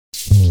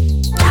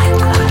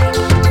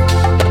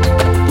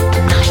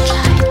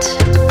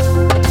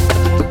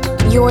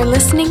You're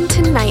listening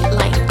to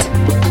Nightlight.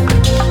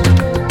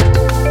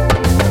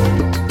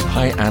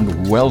 Hi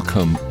and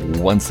welcome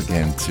once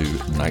again to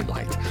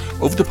Nightlight.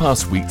 Over the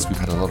past weeks, we've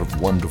had a lot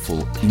of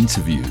wonderful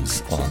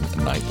interviews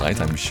on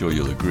Nightlight, I'm sure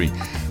you'll agree.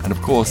 And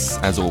of course,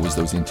 as always,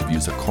 those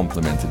interviews are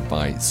complemented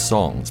by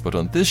songs. But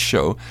on this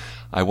show,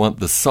 I want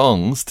the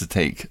songs to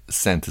take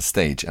center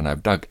stage, and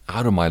I've dug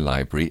out of my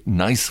library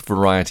nice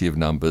variety of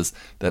numbers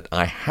that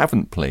I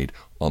haven't played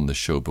on the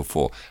show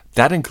before.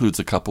 That includes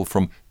a couple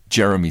from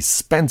Jeremy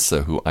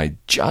Spencer, who I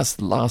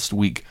just last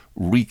week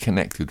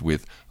reconnected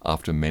with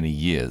after many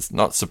years.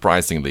 Not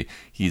surprisingly,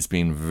 he's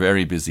been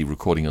very busy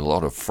recording a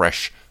lot of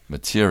fresh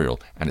material,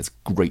 and it's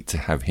great to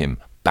have him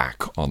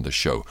back on the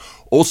show.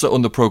 Also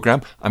on the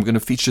program, I'm going to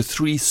feature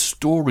 3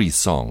 story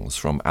songs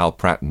from Al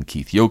Pratt and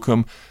Keith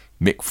Yokum,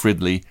 Mick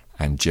Fridley,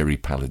 and Jerry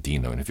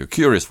Paladino. And if you're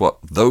curious what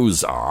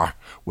those are,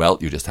 well,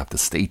 you just have to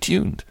stay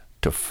tuned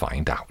to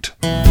find out.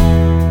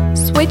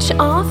 Switch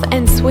off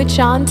and switch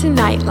on to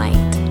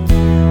Nightlight.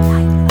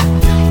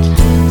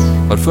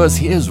 But first,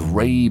 here's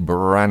Ray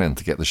Brannon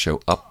to get the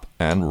show up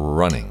and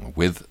running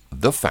with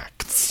the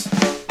facts.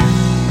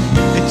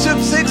 It took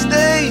 6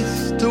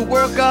 days to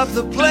work out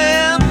the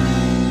plan,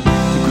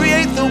 to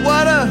create the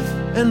water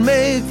and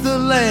make the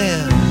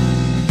land.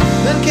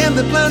 Then came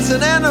the plants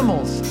and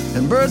animals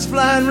and birds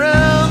flying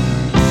round,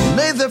 and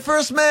made the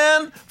first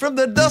man from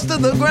the dust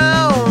of the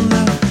ground.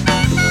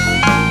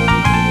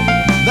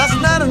 That's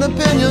not an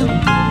opinion,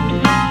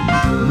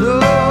 no,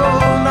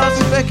 not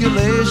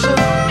speculation.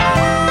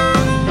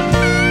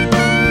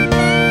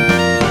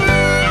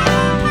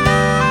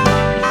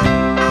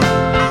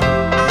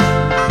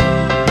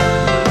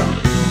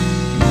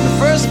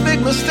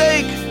 Big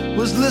mistake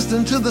was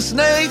listening to the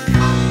snake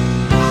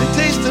and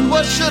tasting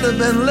what should have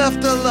been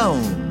left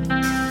alone.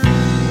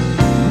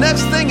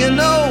 Next thing you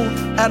know,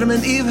 Adam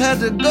and Eve had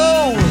to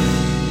go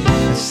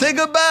and say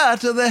goodbye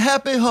to their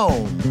happy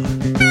home.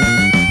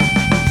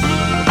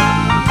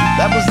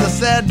 That was the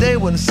sad day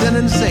when sin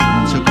and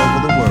Satan took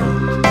over the world.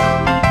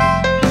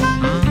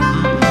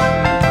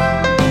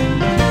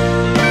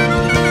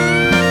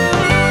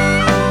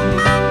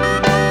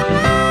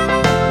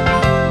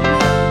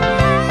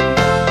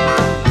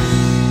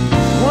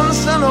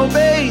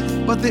 Obeyed,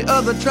 but the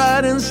other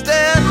tried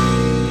instead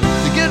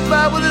to get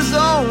by with his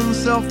own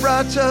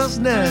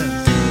self-righteousness.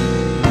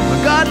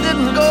 But God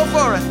didn't go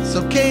for it,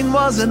 so Cain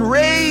was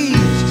enraged.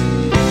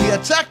 He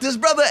attacked his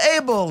brother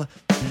Abel,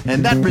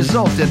 and that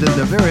resulted in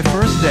the very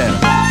first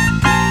death.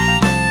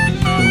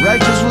 The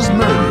righteous was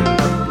murdered,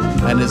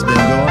 and it's been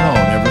going on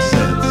ever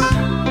since.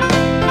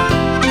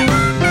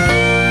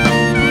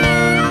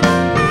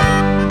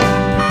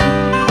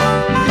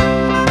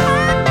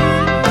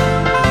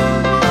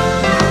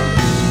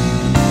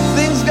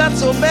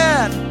 So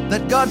bad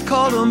that God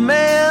called a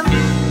man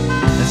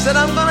and said,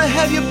 I'm gonna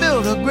have you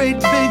build a great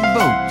big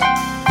boat.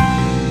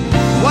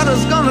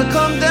 Water's gonna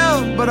come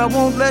down, but I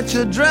won't let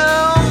you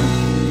drown.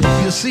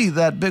 You see,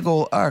 that big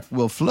old ark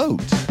will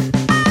float.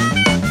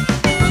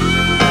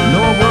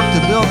 Noah worked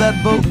to build that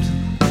boat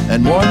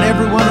and warned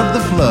everyone of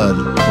the flood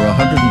for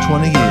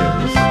 120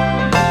 years.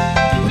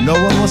 But no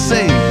one was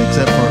saved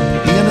except for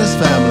he and his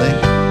family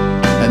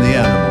and the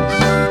animals.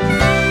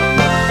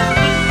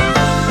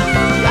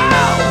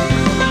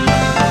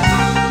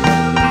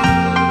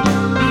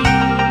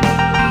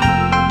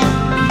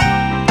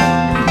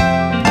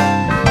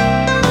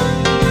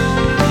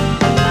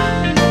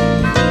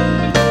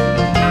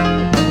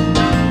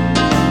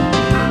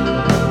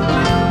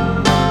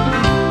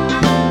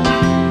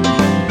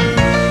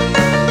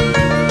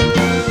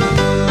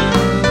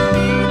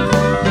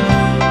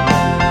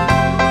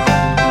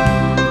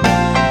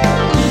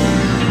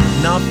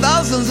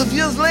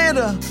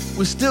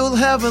 We still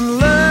haven't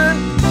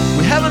learned,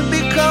 we haven't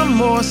become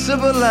more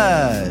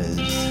civilized.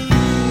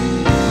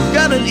 We've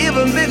got an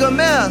even bigger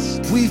mess,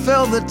 we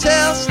failed the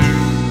test.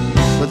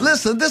 But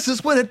listen, this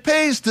is when it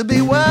pays to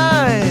be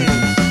wise.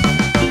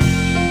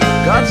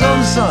 God's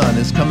own son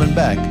is coming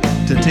back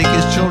to take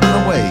his children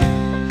away,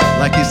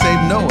 like he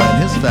saved Noah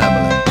and his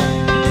family,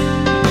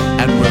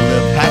 and we'll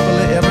live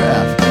happily ever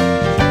after.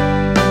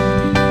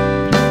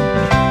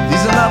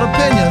 These are not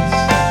opinions,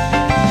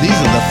 these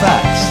are the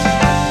facts.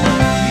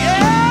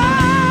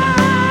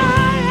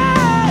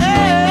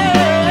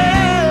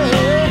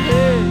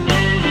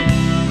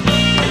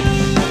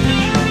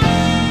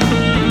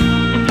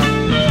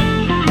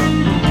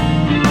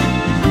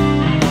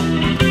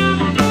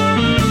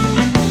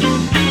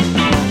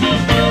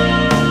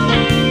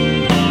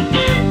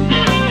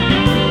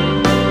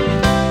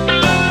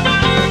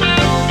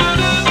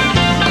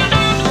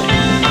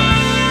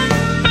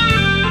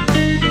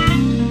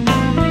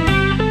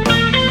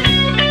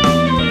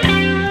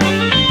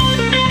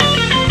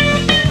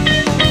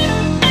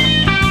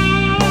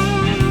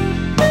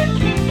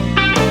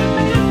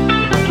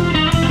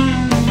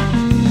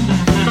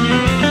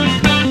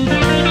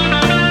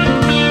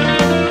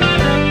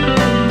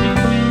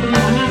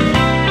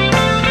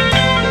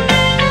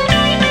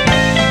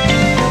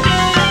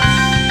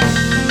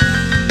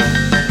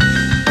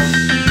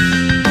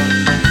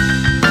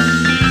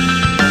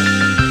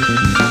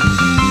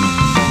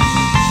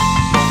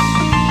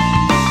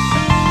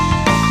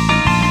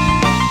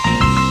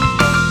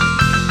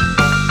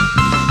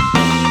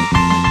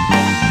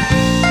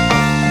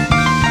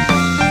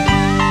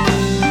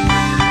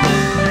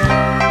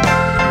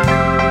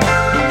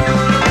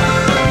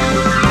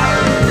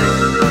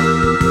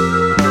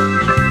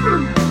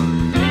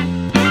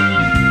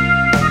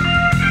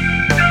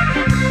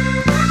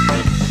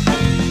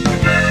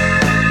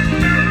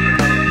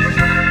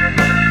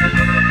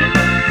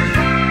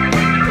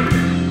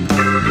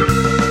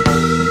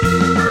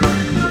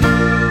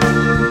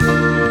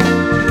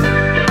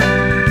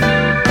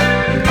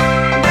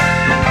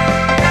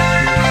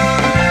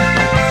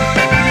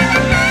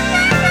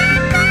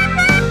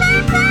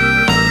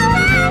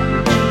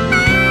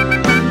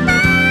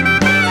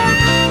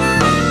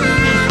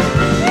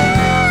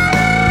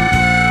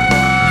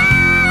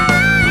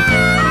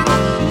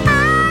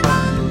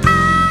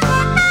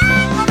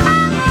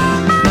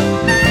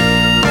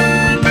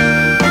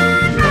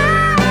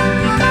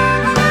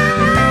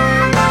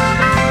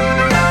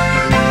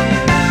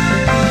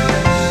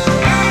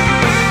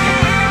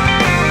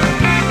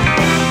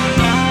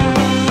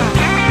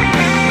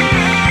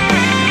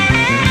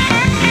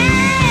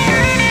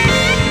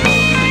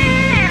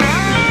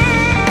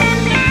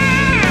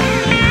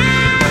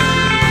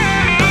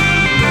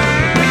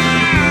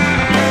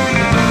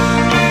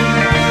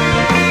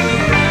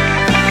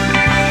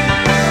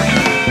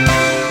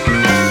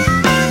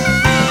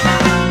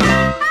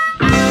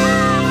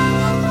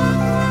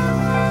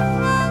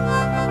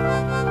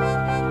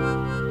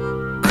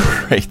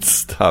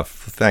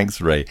 stuff.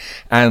 Thanks, Ray.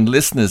 And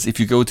listeners, if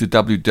you go to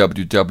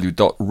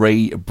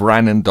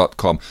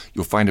www.raybrannon.com,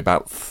 you'll find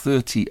about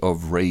 30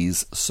 of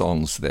Ray's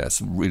songs there.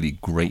 Some really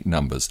great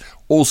numbers.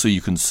 Also,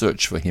 you can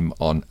search for him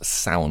on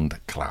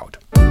SoundCloud.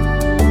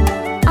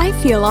 I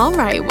feel all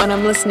right when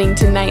I'm listening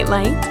to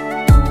Nightlight.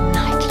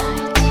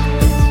 Nightlight.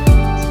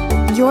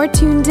 You're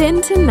tuned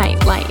in to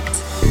Nightlight.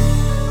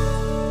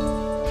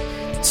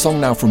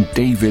 Song now from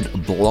David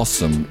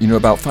Blossom. You know,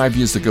 about 5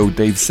 years ago,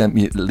 Dave sent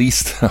me at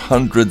least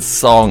 100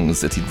 songs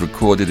that he'd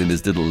recorded in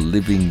his little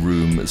living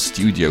room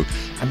studio,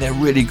 and they're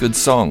really good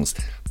songs.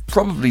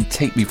 Probably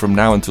take me from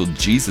now until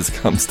Jesus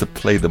comes to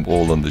play them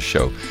all on the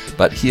show.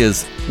 But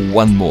here's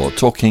one more,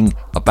 talking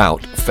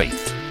about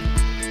faith.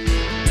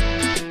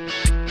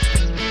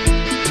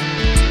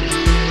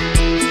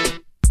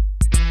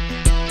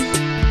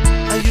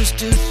 I used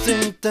to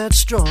think that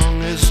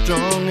strong is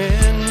strong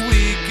and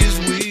weak is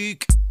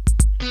weak.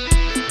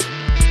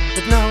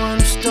 But now I'm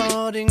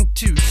starting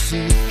to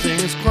see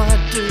things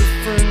quite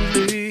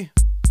differently.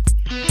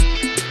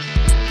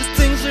 The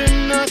things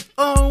are not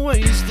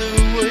always the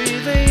way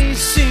they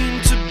seem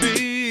to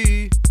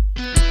be.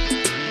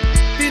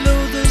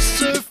 Below the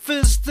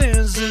surface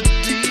there's a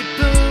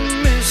deeper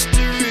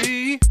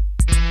mystery.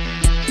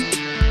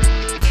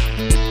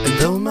 And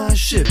though my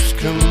ships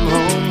come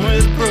home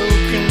with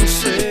broken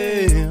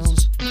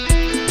sails,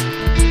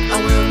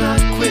 I will not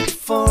quit,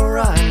 for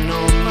I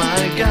know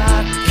my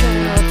God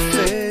cannot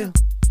fail.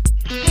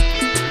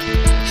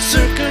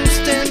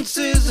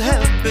 Circumstances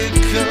have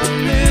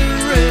become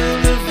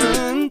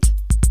irrelevant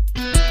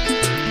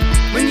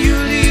when you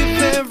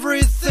leave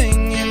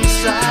everything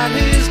inside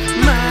His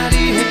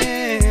mighty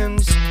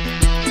hands.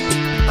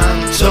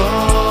 I'm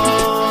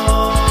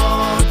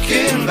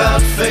talking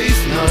about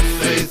faith, not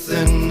faith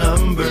in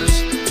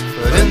numbers,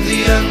 but in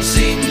the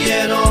unseen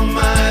yet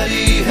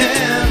almighty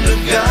hand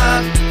of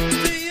God.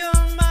 The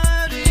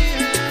almighty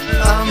hand of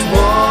God. I'm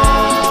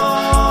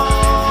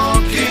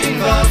walking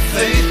by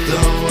faith,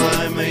 though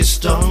I may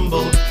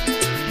stumble.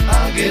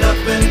 I'll get up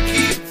and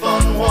keep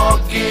on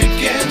walking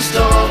against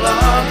all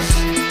odds.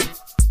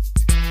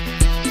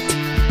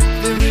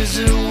 There is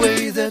a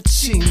way that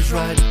seems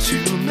right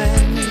to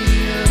many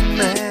a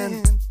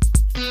man,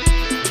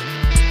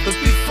 but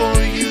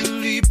before you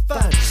leap,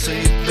 I'd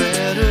say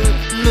better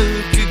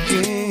look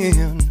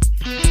again.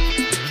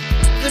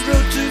 The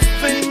road to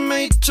fame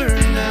may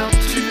turn out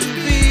to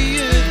be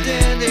a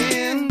dead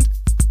end,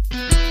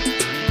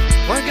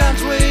 while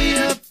God's way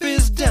up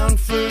is down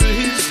for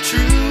His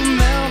true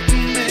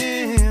mountain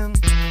man.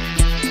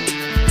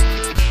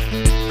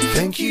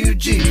 Thank you,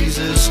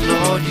 Jesus,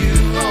 Lord,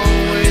 you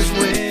always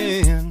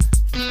win.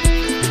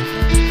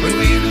 When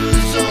we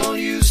lose all,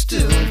 you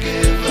still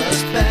give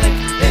us back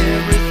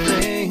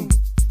everything.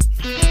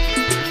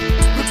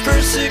 We're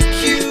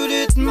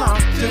persecuted,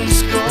 mocked and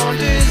scorned,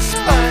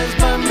 despised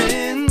by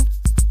men,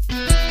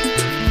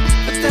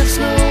 but that's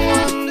no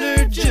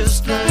wonder,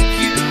 just like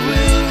you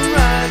will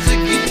rise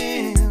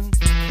again.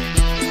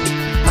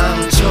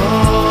 I'm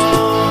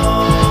talking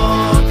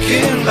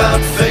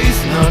about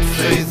faith, not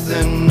faith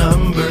in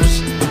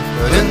numbers,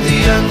 but in the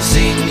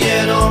unseen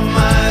yet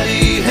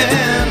almighty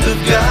hand of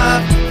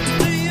God.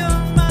 The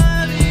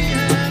almighty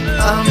hand of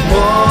I'm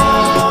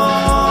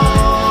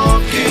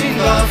walking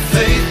by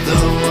faith,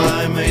 though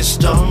I may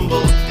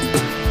stumble.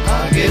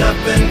 I'll get up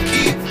and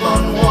keep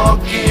on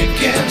walking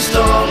against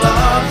all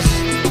odds.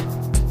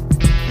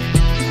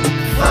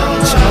 I'm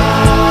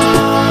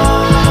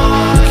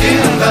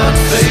talking about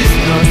faith,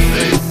 not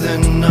faith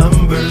in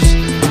numbers,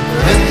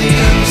 but in the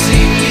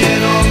unseen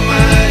yet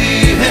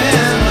almighty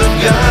hand of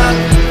God.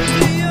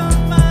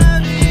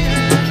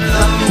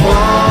 I'm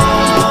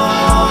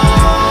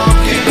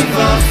walking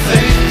by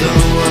faith,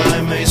 though I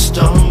may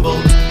stumble.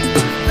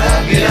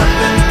 I'll get up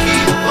and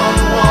keep on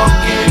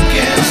walking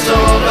against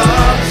all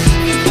odds.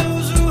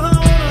 Those who hold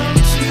on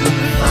to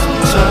I'm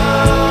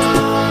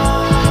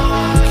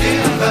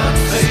talking about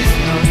faith,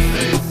 not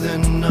faith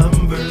in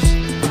numbers.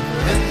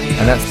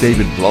 And that's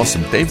David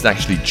Blossom. Dave's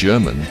actually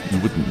German. You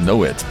wouldn't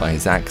know it by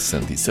his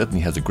accent. He certainly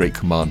has a great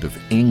command of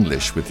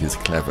English with his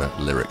clever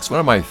lyrics.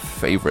 One of my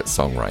favorite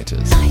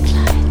songwriters.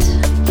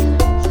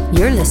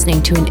 You're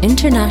listening to an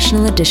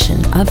international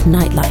edition of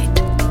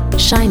Nightlight,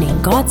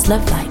 shining God's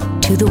love light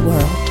to the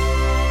world.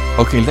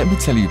 Okay, let me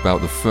tell you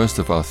about the first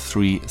of our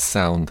 3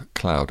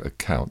 SoundCloud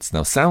accounts.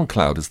 Now,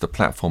 SoundCloud is the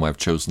platform I've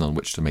chosen on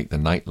which to make the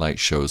Nightlight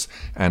shows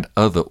and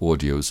other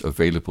audios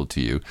available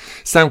to you.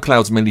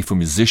 SoundCloud's mainly for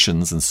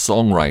musicians and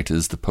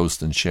songwriters to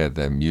post and share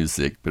their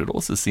music, but it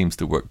also seems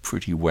to work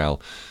pretty well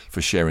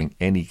for sharing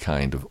any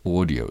kind of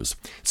audios.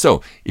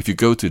 So, if you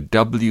go to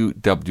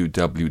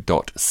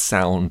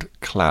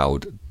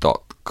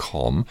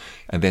www.soundcloud.com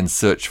and then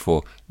search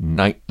for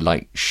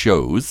Nightlight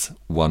Shows,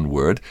 one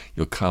word,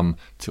 you'll come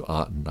to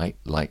our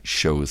Nightlight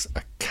Shows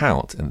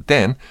account. And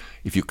then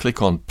if you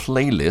click on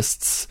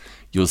playlists,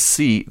 you'll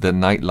see the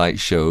Nightlight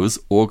Shows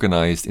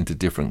organized into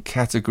different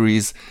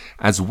categories,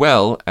 as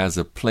well as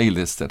a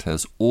playlist that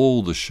has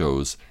all the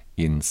shows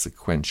in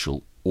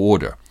sequential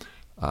order.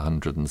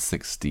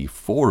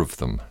 164 of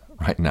them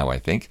right now, I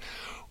think.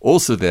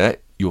 Also there,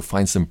 you'll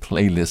find some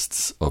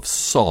playlists of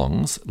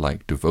songs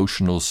like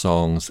devotional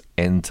songs,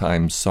 end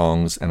time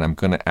songs, and I'm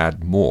going to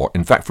add more.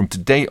 In fact, from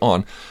today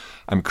on,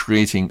 I'm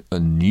creating a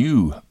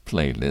new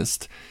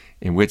playlist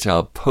in which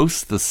I'll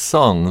post the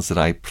songs that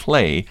I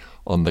play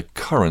on the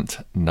current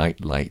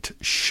Nightlight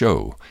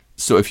show.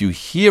 So if you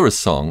hear a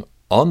song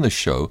on the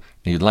show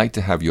and you'd like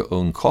to have your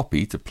own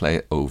copy to play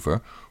it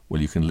over,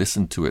 well, you can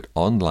listen to it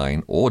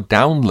online or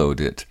download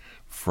it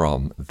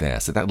from there.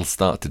 So that'll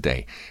start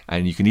today.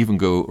 And you can even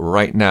go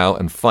right now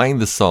and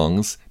find the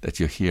songs that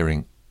you're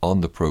hearing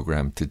on the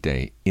program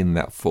today in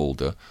that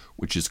folder,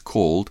 which is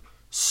called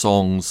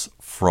Songs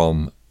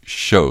from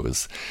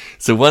Shows.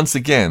 So once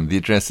again, the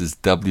address is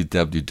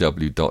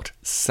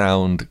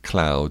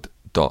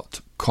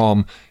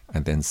www.soundcloud.com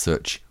and then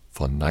search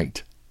for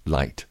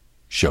Nightlight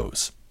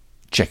Shows.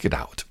 Check it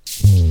out.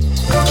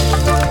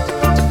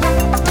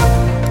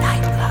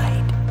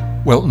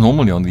 Well,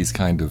 normally on these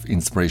kind of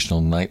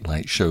inspirational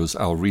Nightlight shows,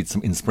 I'll read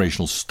some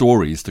inspirational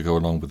stories to go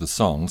along with the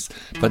songs.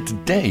 But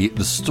today,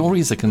 the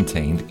stories are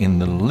contained in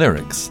the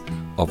lyrics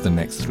of the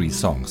next three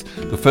songs.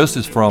 The first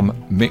is from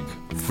Mick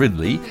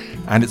Fridley,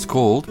 and it's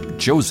called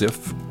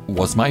Joseph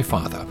Was My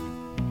Father.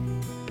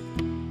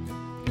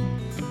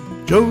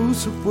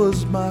 Joseph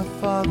was my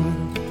father.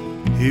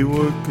 He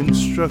worked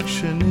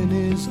construction in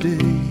his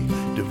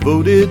day,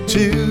 devoted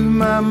to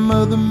my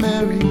mother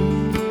Mary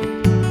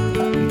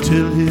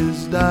till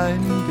his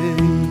dying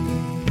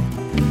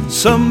day.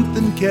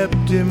 Something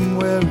kept him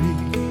wary,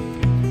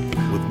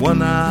 with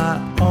one eye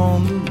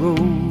on the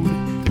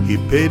road. He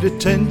paid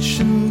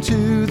attention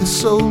to the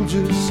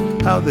soldiers,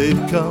 how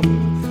they'd come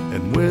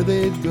and where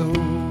they'd go.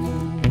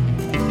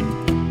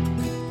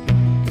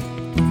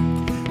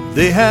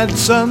 They had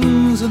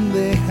sons and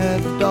they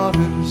had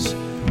daughters,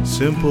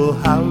 simple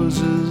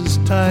houses,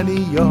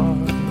 tiny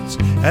yards,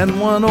 and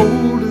one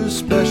older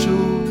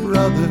special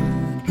brother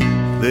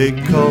they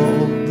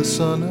called the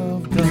Son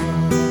of God.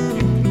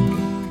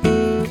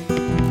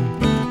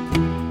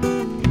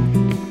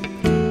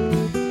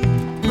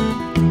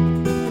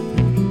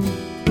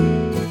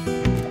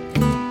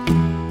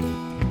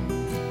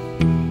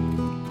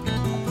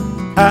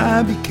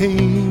 I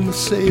became a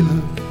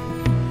sailor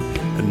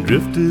and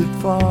drifted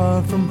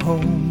far from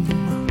home.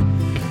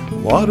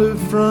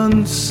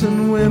 Waterfronts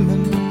and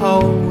women,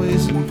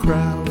 always in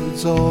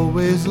crowds,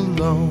 always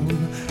alone.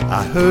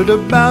 I heard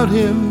about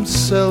him,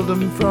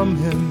 seldom from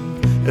him,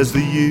 as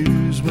the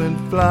years went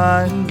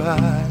flying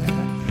by.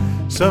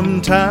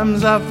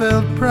 Sometimes I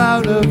felt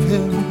proud of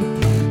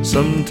him,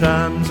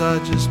 sometimes I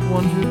just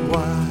wondered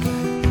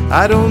why.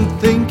 I don't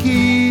think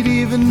he'd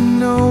even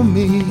know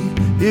me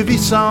if he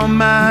saw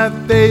my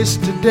face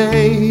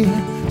today.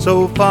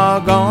 So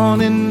far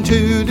gone in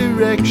two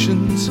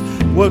directions,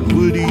 what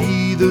would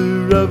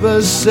either of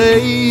us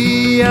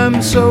say?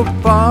 I'm so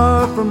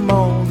far from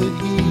all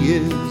that he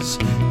is,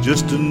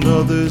 just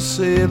another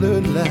sailor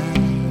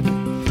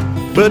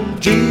lad. But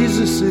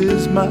Jesus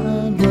is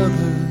my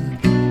brother,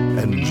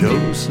 and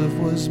Joseph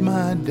was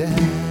my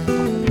dad.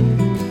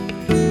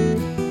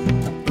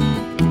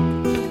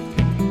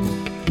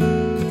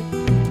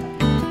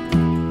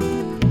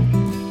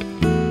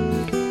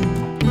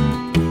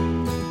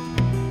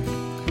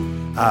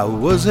 I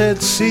was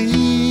at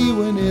sea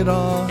when it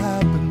all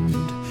happened.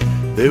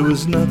 There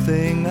was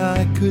nothing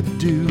I could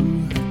do.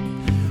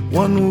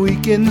 One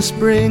week in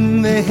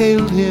spring they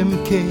hailed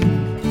him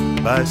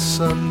king. By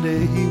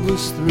Sunday he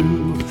was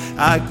through.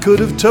 I could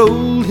have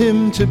told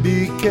him to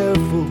be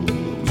careful.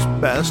 Those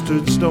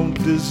bastards don't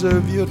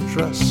deserve your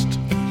trust.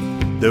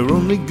 They're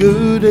only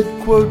good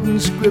at quoting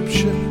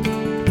scripture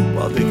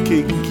while they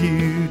kick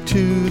you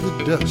to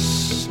the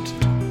dust.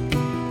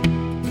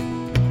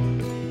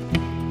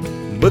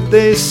 But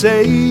they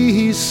say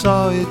he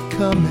saw it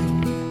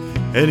coming,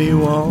 and he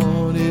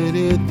wanted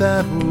it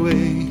that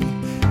way.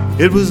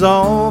 It was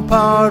all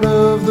part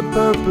of the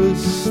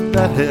purpose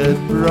that had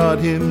brought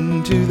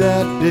him to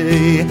that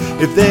day.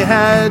 If they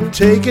had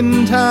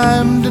taken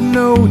time to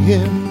know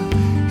him,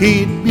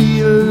 he'd be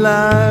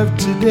alive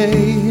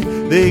today.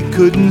 They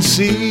couldn't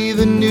see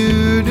the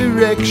new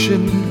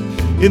direction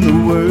in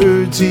the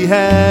words he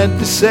had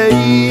to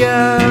say.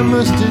 I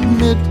must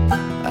admit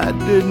I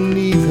didn't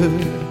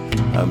either.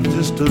 I'm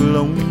just a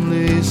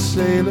lonely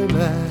sailor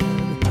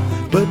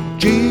lad. But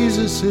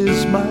Jesus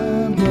is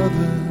my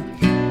brother,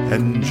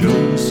 and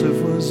Joseph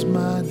was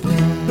my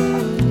dad.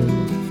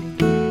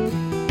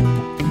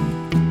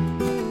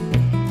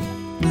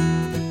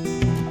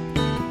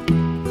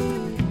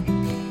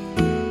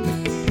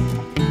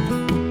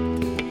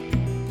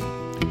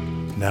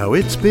 Now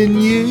it's been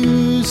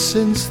years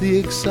since the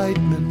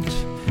excitement,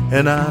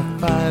 and I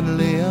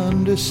finally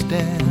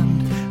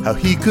understand how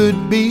he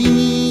could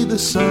be the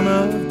Son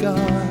of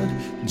God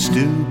and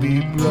still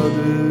be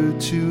brother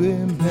to a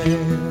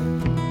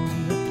man.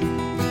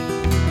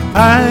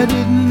 I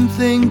didn't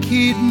think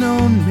he'd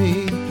known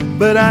me,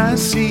 but I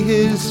see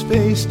his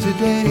face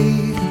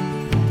today.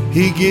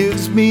 He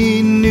gives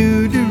me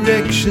new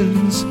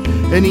directions,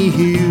 and he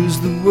hears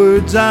the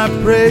words I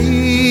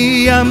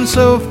pray. I'm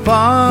so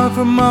far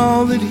from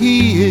all that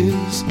he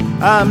is,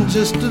 I'm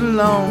just a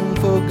long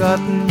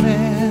forgotten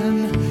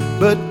man,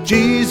 but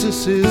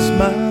Jesus is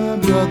my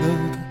brother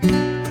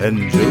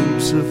and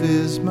Joseph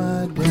is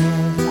my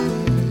dad.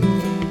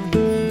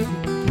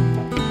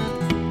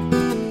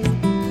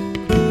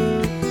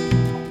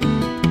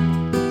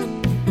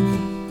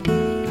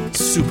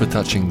 Super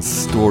touching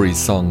story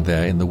song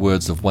there in the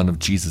words of one of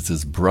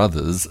Jesus'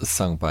 brothers,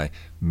 sung by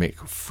Mick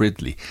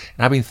Fridley.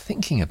 And I've been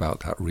thinking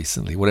about that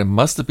recently, what it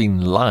must have been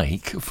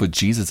like for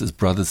Jesus'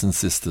 brothers and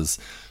sisters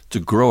to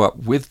grow up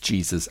with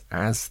Jesus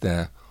as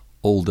their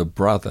older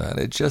brother. And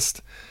it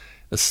just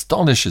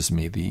astonishes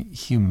me, the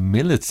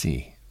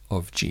humility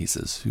of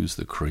Jesus, who's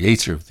the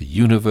creator of the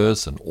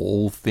universe and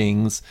all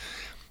things,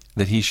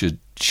 that he should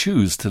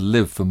choose to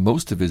live for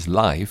most of his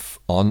life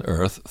on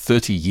earth,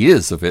 30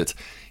 years of it,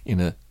 in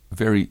a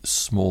very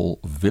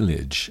small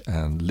village,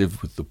 and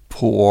lived with the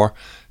poor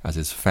as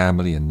his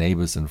family and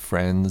neighbors and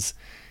friends.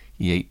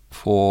 He ate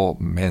poor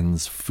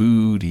men's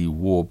food, he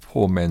wore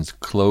poor men's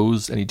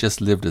clothes, and he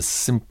just lived a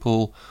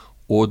simple,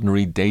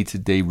 ordinary,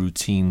 day-to-day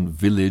routine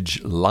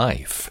village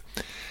life.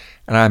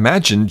 And I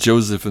imagine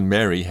Joseph and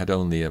Mary had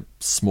only a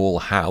small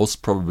house,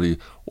 probably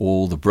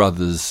all the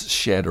brothers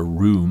shared a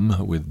room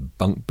with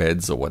bunk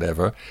beds or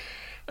whatever.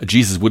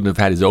 Jesus wouldn't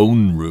have had his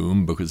own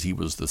room because he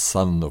was the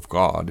Son of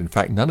God. In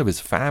fact, none of his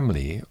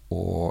family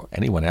or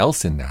anyone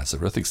else in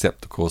Nazareth,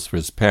 except, of course, for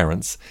his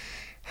parents,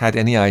 had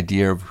any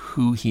idea of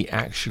who he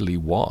actually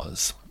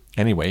was.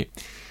 Anyway,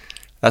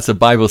 that's a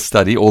Bible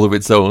study all of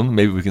its own.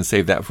 Maybe we can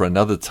save that for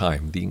another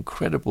time. The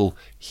incredible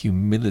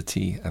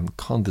humility and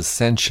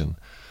condescension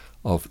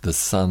of the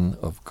Son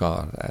of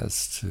God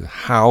as to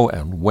how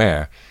and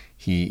where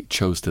he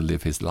chose to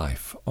live his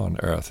life on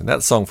earth. And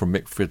that song from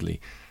Mick Fridley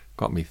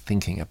got me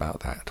thinking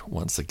about that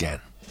once again.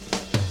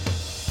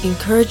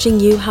 Encouraging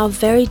you how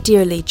very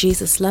dearly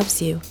Jesus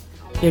loves you.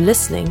 You're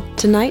listening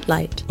to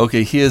Nightlight.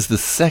 Okay, here's the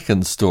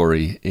second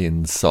story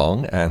in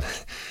song, and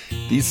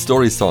these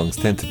story songs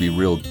tend to be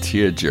real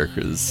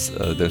tearjerkers,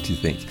 don't you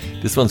think?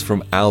 This one's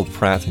from Al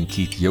Pratt and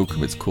Keith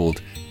Yokum. It's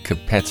called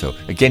Capetto.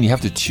 Again, you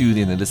have to tune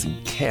in and listen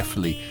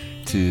carefully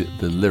to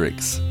the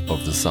lyrics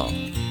of the song.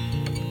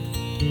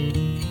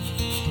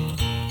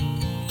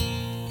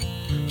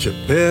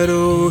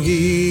 Geppetto,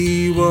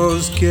 he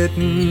was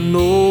getting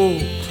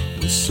old,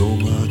 with so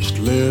much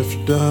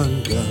left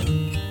undone.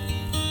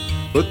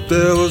 But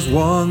there was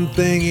one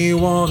thing he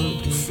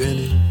wanted to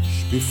finish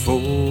before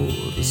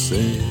the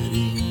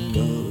setting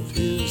of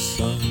his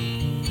sun.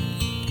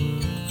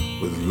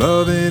 With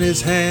love in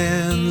his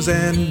hands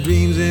and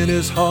dreams in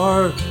his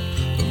heart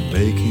of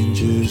making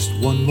just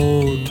one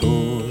more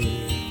toy,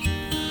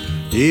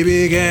 he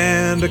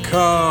began to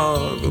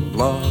carve a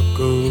block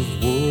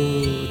of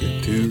wood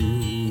into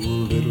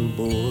little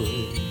boy.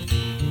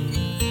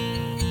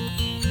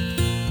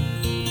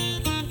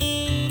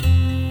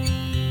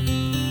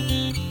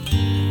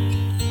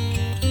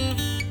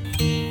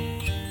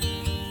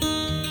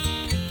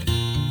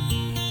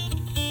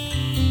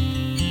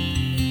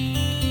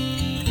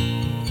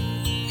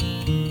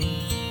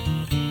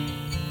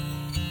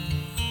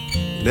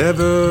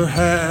 Never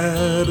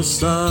had a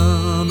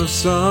son or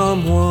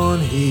someone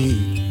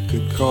he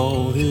could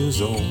call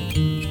his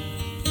own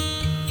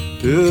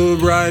to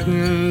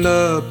brighten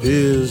up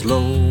his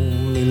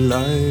lonely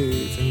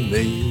life and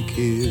make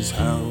his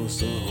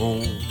house a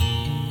home.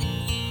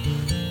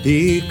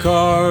 He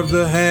carved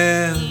the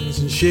hands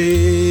and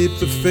shaped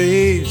the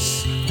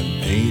face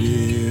and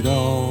painted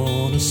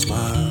on a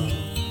smile,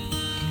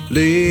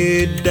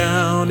 laid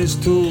down his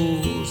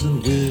tools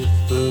and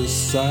with a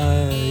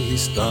sigh he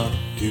stopped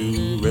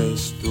to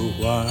rest a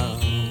while.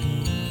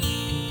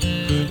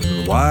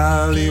 And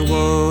while he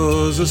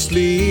was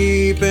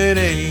asleep, an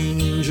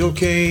angel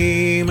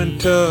came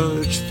and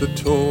touched the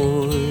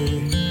toy,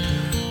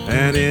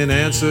 and in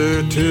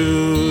answer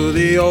to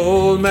the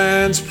old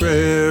man's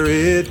prayer,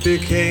 it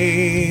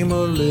became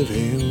a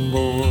living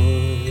boy.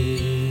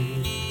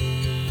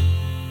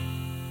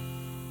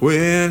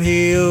 When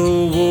he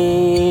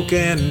awoke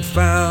and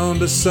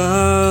found a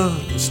son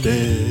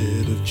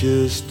instead of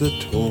just a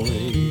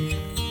toy,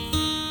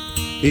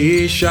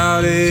 he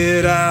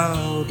shouted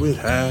out with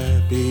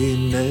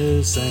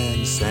happiness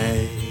and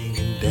sang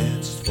and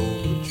danced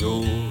for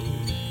joy.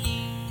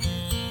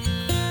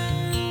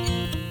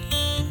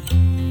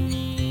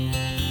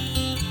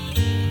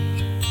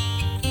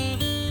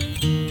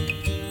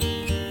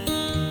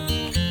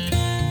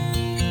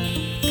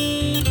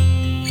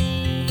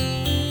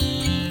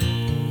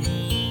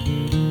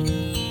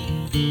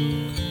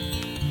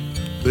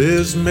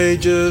 This may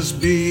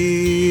just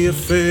be a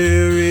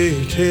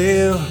fairy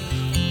tale,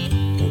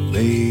 or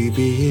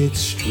maybe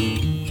it's true.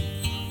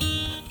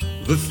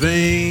 The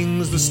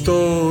things the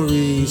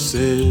story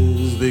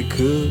says, they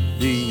could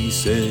be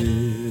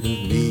said of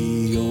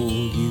me or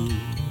you.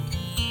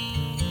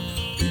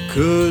 We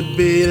could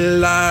be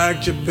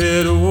like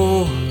Geppetto,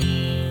 or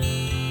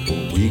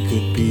we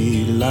could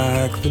be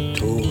like the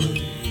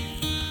toy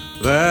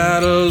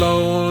that a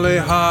lonely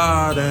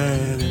heart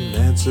and an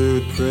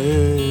answered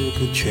prayer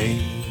could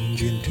change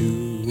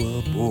into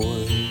a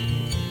boy.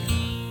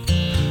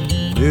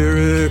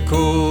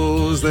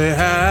 Miracles, they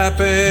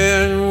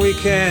happen, we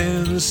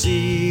can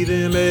see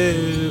them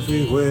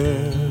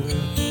everywhere.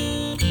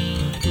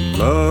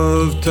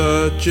 Love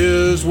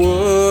touches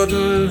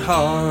wooden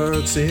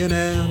hearts in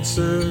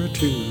answer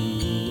to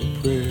a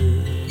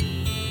prayer.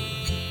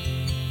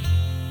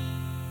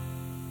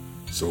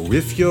 So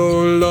if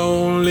you're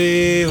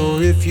lonely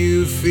or if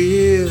you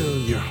feel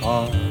your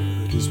heart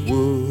is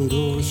wood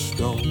or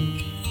stone,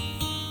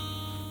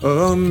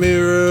 a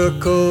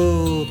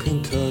miracle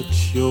can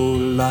touch your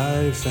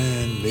life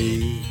and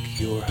make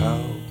your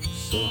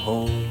house a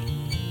home.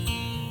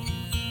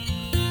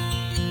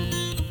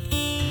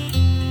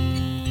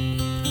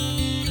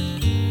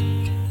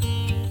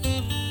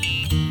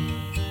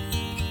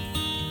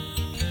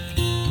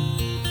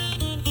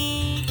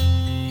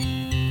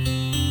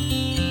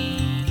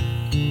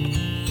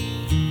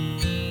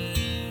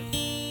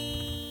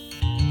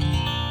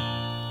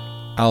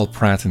 Al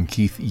Pratt and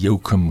Keith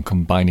Yokum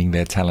combining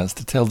their talents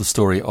to tell the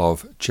story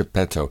of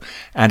Geppetto.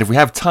 And if we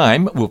have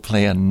time, we'll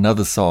play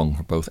another song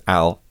for both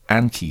Al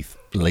and Keith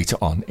later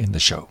on in the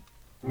show.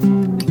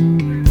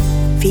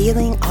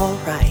 Feeling all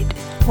right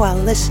while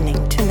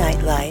listening to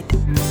Nightlight.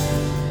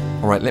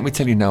 All right, let me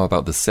tell you now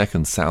about the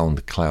second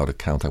SoundCloud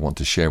account I want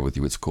to share with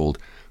you. It's called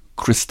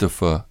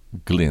Christopher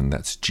Glynn,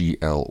 that's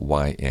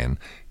Glyn.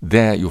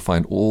 There you'll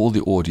find all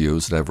the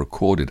audios that I've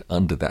recorded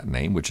under that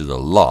name, which is a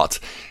lot.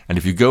 And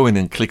if you go in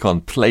and click on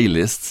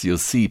playlists, you'll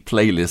see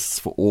playlists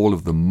for all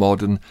of the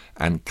modern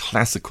and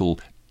classical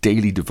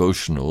daily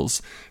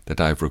devotionals that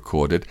I've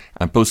recorded.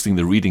 I'm posting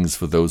the readings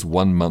for those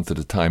 1 month at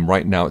a time.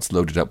 Right now it's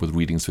loaded up with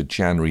readings for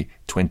January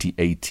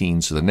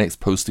 2018. So the next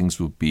postings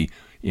will be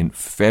in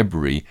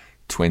February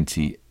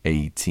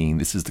 2018.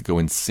 This is to go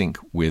in sync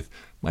with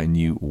my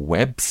new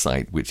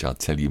website, which I'll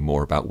tell you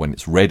more about when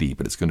it's ready,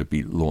 but it's going to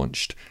be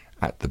launched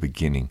at the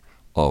beginning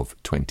of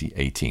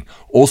 2018.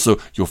 Also,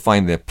 you'll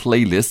find their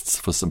playlists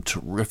for some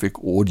terrific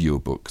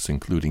audiobooks,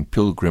 including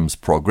Pilgrim's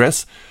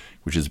Progress,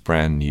 which is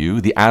brand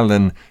new, the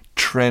Alan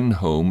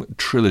Trenholm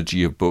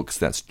trilogy of books,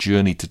 that's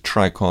Journey to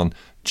Tricon,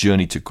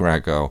 Journey to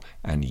Gragau,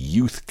 and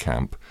Youth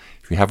Camp.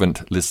 If you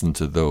haven't listened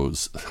to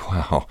those,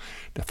 wow,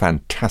 they're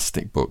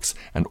fantastic books,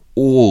 and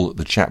all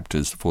the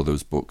chapters for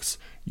those books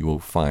you will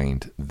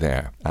find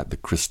there at the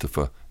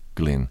Christopher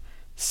Glynn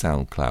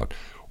SoundCloud.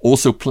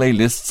 Also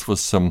playlists for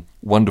some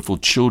wonderful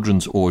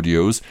children's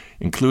audios,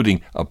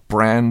 including a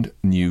brand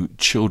new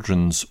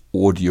children's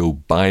audio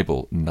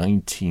Bible,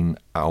 19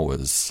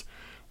 hours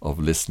of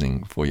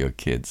listening for your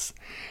kids.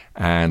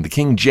 And the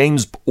King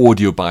James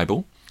Audio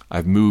Bible,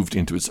 I've moved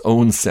into its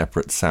own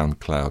separate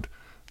SoundCloud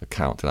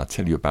account, and I'll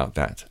tell you about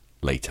that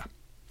later.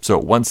 So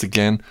once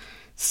again,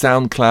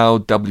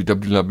 SoundCloud,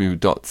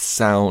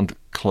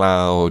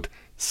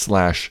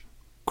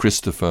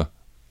 www.soundcloud.com/Christopher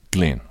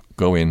Glynn.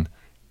 Go in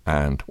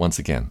and once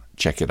again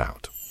check it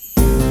out.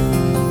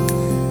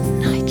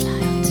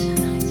 Nightlight.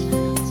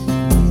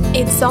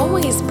 It's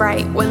always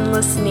bright when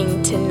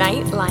listening to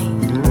Nightlight.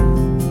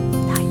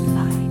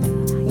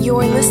 Nightlight.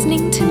 You're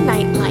listening to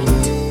Nightlight.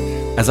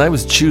 As I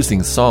was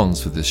choosing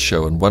songs for this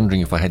show and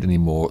wondering if I had any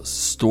more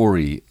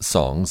story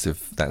songs,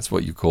 if that's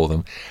what you call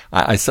them,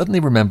 I suddenly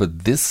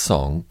remembered this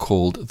song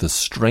called The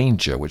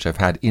Stranger, which I've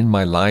had in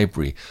my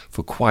library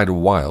for quite a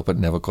while but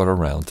never got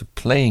around to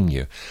playing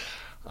you.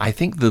 I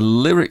think the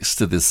lyrics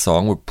to this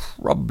song were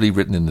probably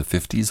written in the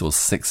 50s or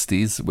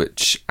 60s,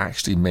 which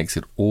actually makes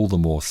it all the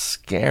more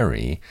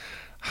scary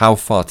how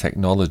far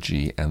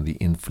technology and the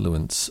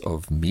influence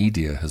of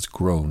media has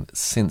grown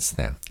since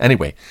then.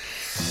 Anyway,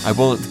 I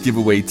won't give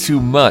away too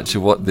much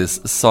of what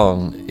this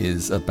song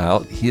is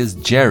about. Here's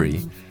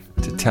Jerry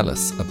to tell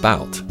us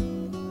about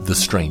The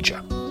Stranger.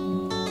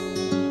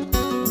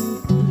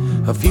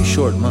 A few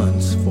short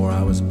months before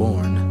I was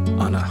born,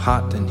 on a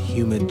hot and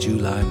humid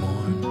July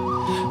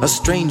morn, a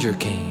stranger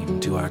came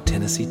to our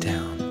Tennessee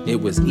town.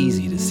 It was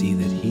easy to see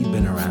that he'd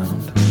been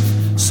around,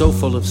 so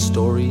full of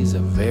stories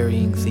of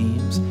varying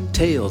themes,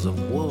 tales of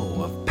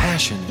woe, of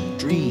passion and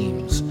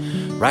dreams.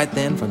 Right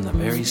then, from the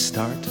very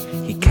start,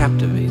 he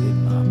captivated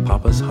my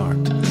papa's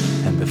heart.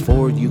 And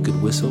before you could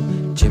whistle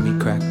Jimmy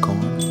Crack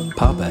Corn,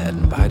 Papa had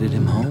invited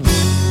him home.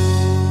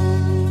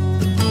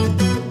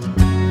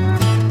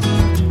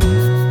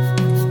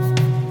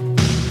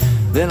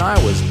 Then I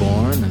was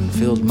born and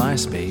filled my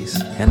space,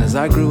 and as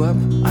I grew up,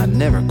 I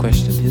never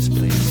questioned his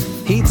place.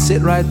 He'd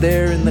sit right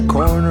there in the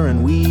corner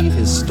and weave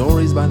his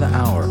stories by the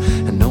hour,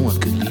 and no one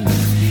could leave.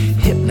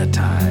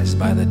 Hypnotized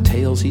by the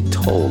tales he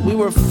told, we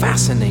were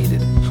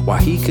fascinated, while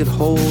he could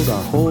hold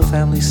our whole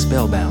family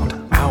spellbound,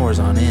 hours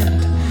on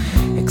end.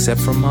 Except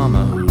for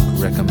Mama,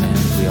 who'd recommend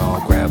we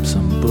all grab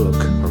some book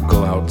or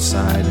go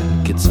outside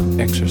and get some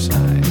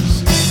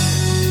exercise.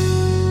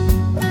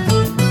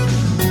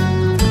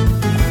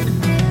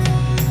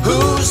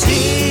 Who's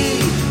he,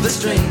 the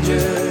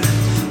stranger,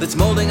 that's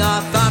molding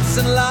our thoughts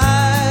and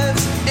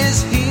lives?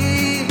 Is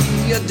he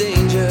a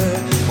danger,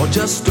 or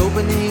just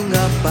opening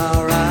up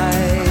our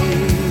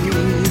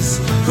eyes?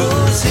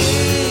 Who's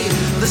he,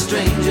 the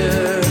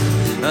stranger,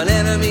 an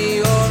enemy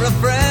or a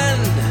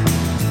friend?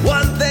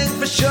 One thing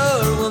for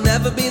sure, we'll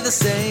never be the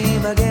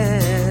same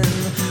again.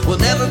 We'll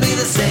never be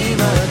the same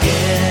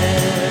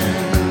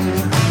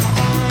again.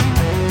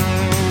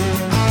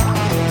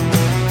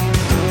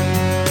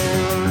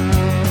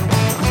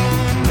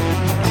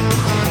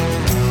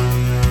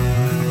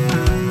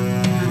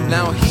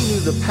 Now he knew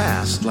the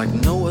past like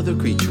no other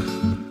creature,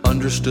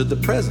 understood the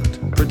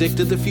present,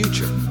 predicted the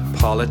future.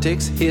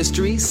 Politics,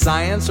 history,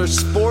 science, or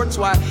sports,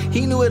 why,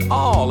 he knew it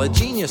all, a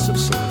genius of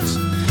sorts.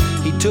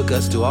 He took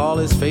us to all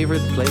his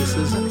favorite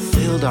places and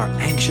filled our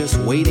anxious,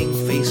 waiting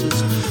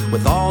faces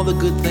with all the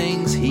good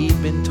things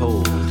he'd been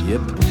told.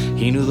 Yep,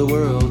 he knew the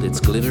world, its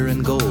glitter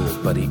and gold,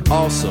 but he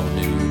also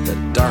knew the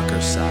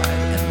darker side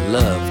and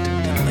loved to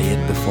lay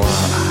it before our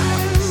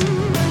eyes.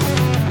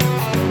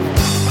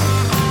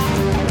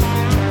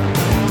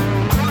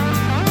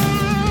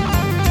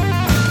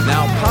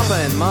 Now, Papa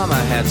and Mama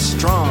had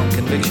strong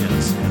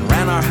convictions and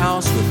ran our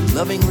house with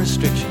loving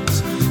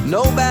restrictions.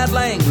 No bad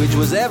language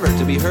was ever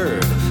to be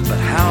heard, but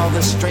how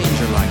the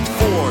stranger liked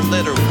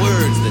four-letter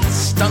words that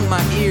stung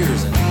my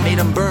ears and made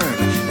them burn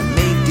and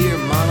made dear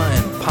Mama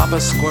and Papa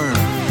squirm.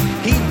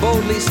 He'd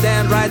boldly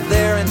stand right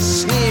there and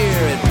sneer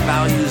at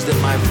values that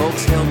my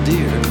folks held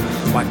dear.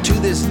 Why, to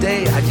this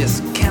day, I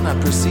just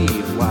cannot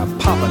perceive why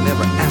Papa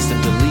never asked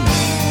him to leave.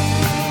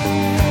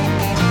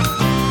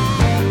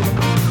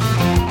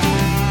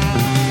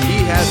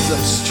 Had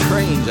some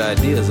strange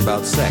ideas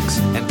about sex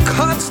and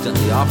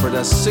constantly offered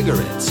us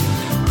cigarettes,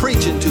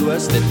 preaching to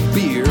us that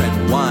beer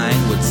and wine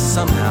would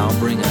somehow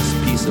bring us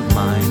peace of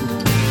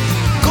mind.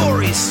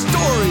 Gory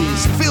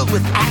stories filled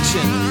with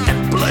action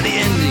and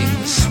bloody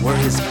endings were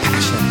his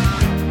passion.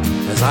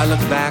 As I look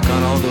back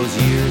on all those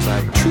years,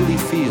 I truly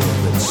feel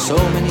that so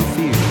many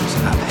fears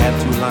I've had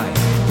through life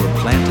were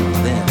planted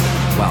then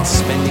while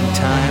spending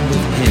time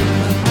with him.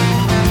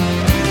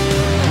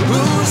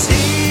 Who's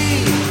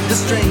he, the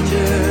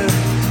stranger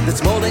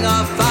that's molding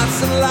our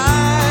thoughts and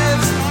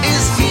lives?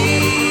 Is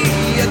he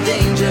a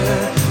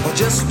danger or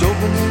just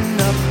opening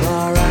up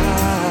our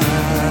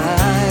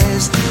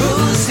eyes?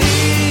 Who's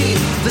he,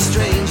 the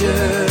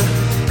stranger,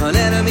 an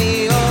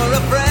enemy or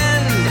a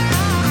friend?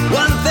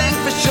 One thing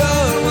for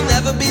sure, we'll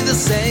never be the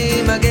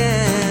same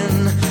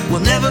again.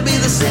 We'll never be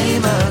the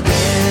same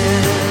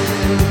again.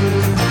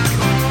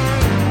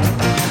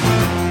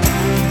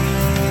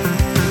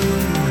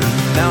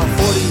 Now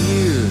 40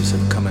 years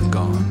have come and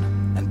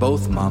gone, and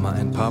both Mama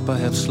and Papa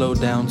have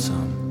slowed down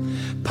some.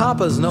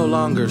 Papa's no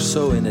longer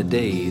so in a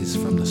daze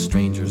from the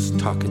stranger's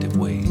talkative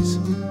ways.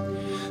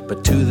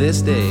 But to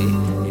this day,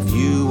 if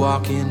you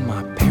walk in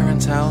my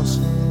parents' house,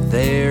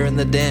 there in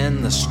the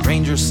den the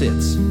stranger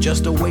sits,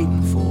 just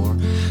a-waiting for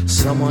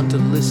someone to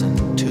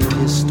listen to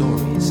his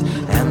stories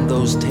and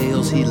those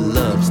tales he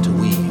loves to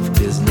weave.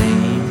 His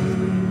name,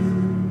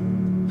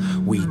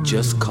 we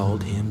just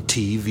called him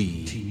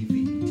TV.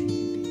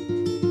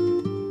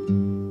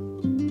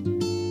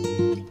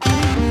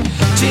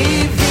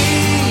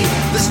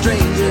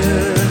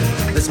 Stranger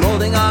that's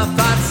molding our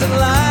thoughts and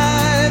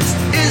lives.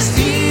 Is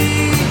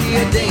he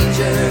a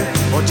danger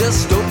or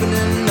just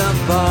opening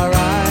up our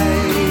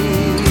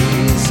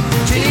eyes?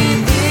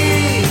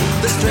 TV,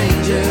 the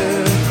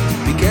stranger,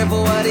 be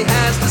careful what he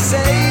has to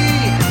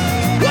say.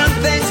 One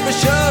thing's for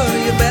sure,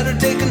 you better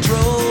take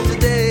control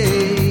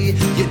today.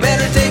 You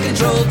better take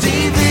control.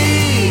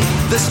 TV,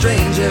 the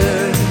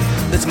stranger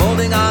that's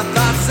molding our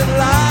thoughts and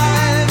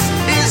lives.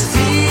 Is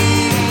he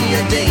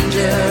a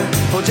danger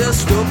or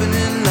just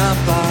opening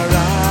up our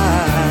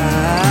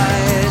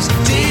eyes?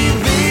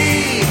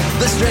 TV,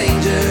 the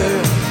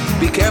stranger,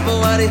 be careful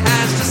what he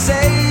has to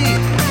say.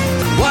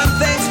 One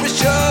thing's for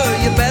sure,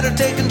 you better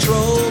take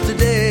control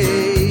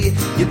today.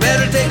 You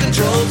better take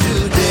control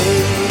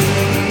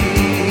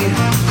today.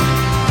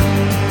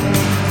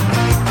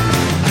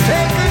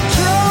 Take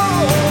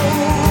control.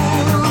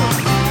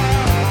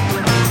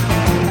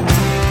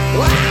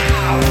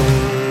 Wow.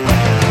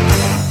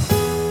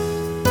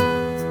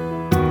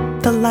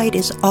 The light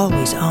is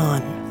always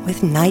on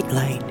with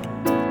Nightlight.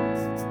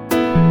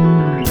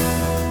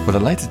 Well,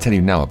 I'd like to tell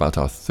you now about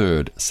our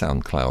third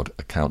SoundCloud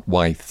account.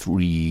 Why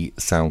 3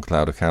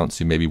 SoundCloud accounts,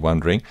 you may be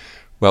wondering.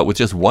 Well, with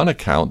just one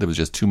account, there was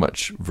just too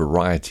much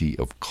variety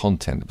of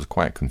content. It was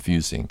quite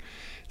confusing.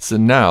 So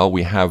now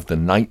we have the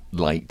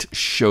Nightlight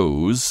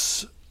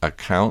Shows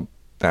account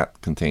that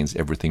contains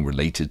everything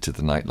related to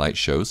the Nightlight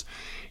shows.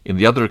 In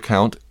the other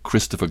account,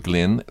 Christopher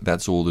Glynn,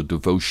 that's all the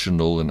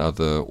devotional and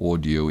other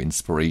audio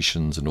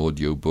inspirations and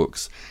audio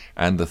books.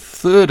 And the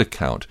third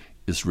account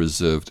is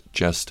reserved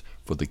just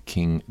for the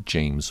King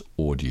James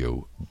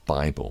Audio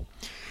Bible.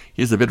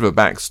 Here's a bit of a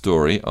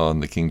backstory on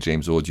the King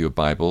James Audio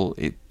Bible.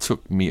 It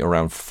took me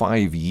around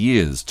 5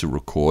 years to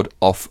record,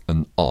 off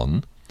and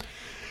on.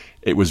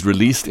 It was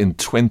released in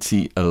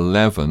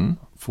 2011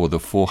 for the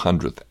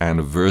 400th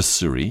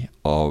anniversary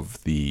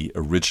of the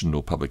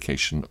original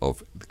publication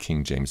of the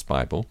King James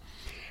Bible.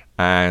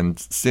 And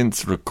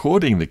since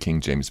recording the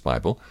King James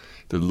Bible,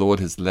 the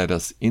Lord has led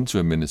us into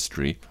a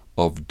ministry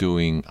of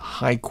doing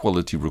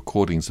high-quality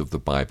recordings of the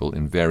Bible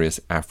in various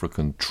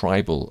African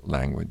tribal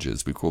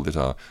languages. We call it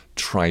our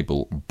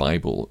Tribal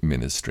Bible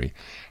Ministry.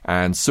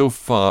 And so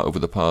far, over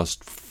the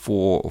past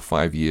 4 or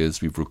 5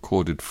 years, we've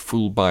recorded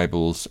full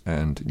Bibles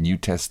and New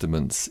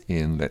Testaments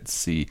in,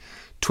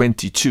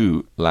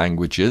 22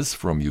 languages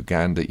from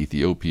Uganda,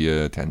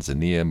 Ethiopia,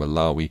 Tanzania,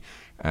 Malawi,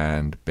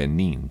 and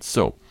Benin.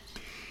 So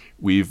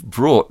we've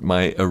brought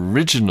my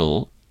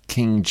original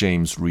King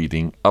James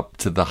reading up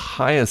to the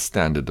highest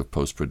standard of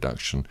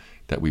post-production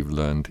that we've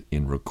learned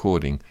in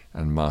recording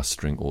and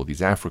mastering all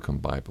these African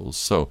Bibles.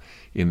 So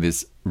in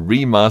this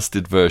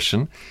remastered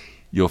version,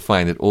 you'll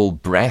find that all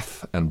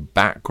breath and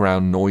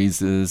background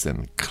noises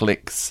and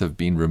clicks have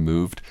been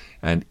removed,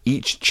 and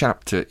each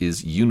chapter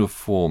is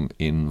uniform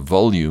in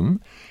volume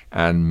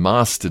and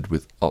mastered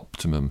with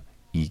optimum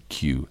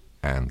EQ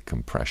and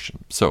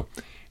compression. So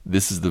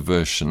this is the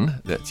version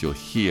that you'll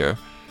hear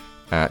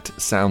at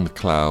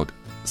SoundCloud /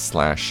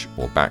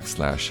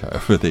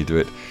 however they do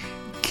it,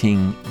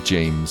 King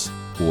James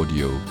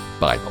Audio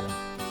Bible.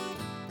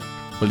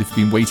 Well, if you've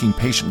been waiting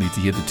patiently to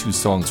hear the 2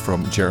 songs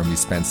from Jeremy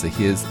Spencer,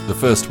 here's the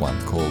first one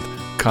called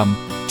Come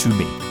to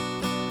Me.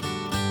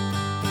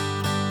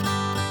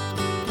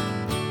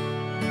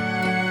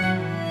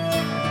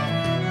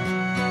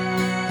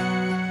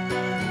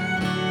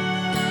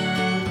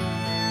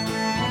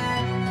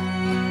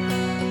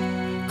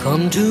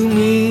 Come to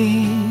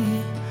me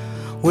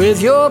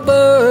with your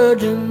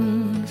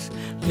burdens,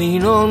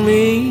 lean on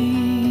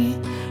me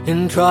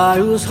in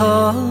trials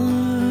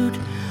hard,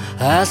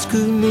 ask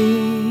of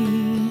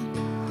me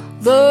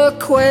the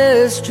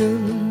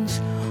questions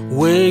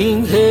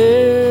weighing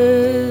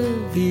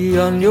heavy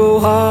on your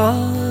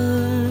heart.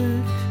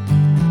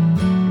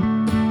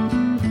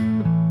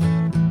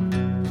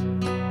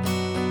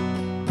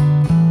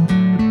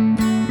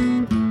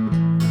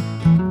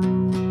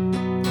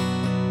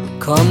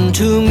 Come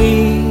to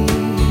me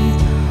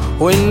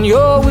when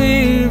you're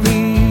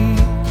weary,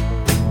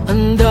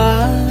 and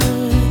I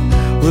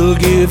will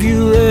give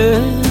you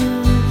rest.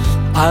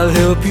 I'll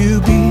help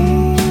you be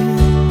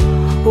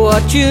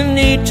what you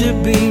need to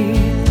be,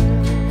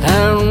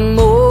 and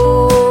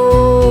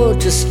more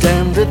to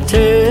stand the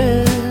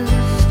test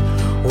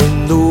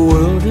when the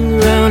world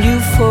around you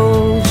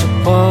falls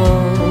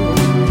apart.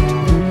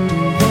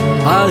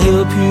 I'll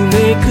help you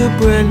make a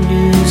brand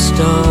new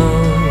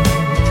start,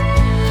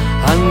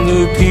 and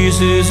the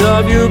pieces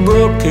of your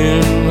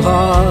broken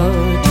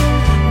heart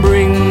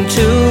bring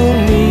to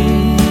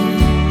me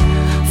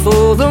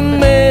for the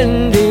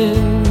mending.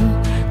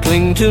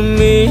 Cling to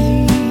me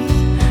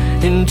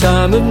in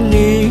time of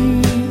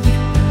need,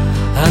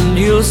 and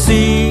you'll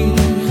see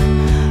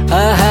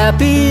a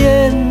happy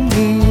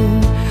ending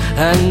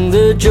and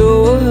the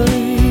joy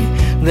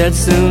that's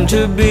soon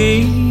to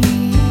be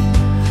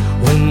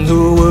when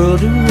the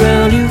world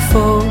around you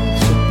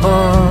falls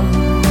apart.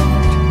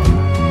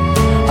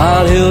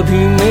 I'll help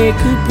you make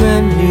a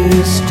brand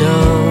new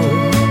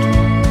start,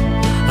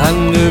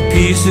 and the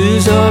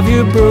pieces of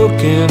your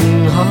broken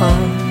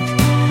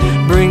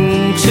heart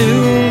bring to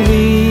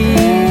me.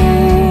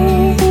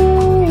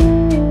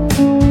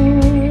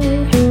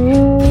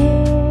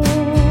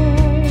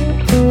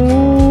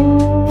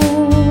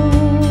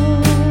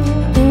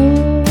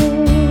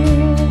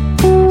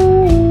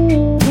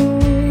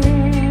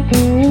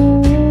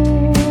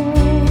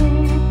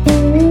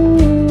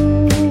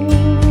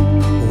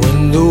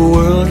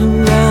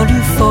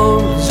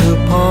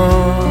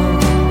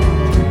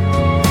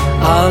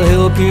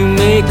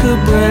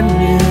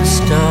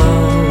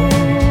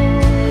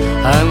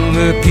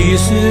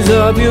 Pieces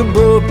of your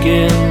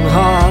broken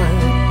heart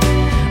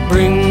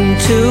bring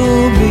to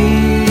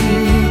me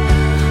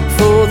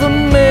for the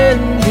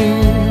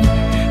mending.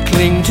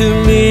 Cling to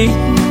me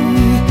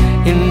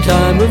in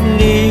time of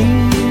need,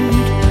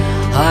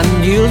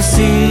 and you'll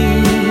see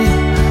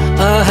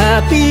a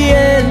happy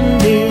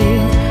ending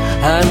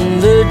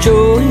and the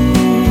joy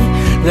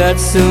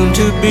that's soon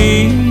to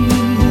be.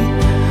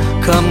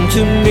 Come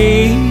to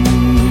me,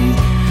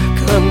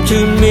 come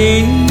to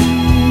me.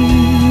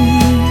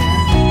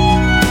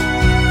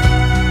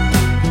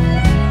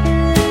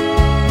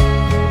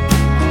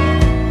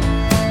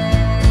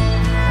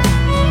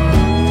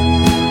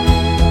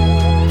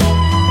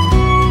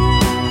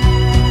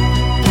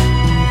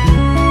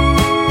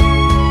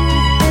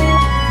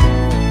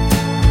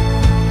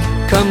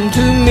 Come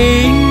to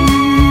me,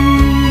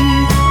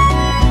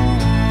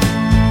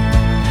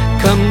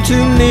 come to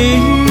me.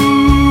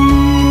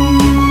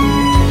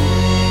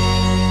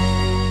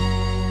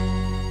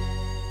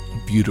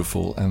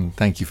 Beautiful, and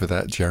thank you for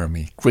that,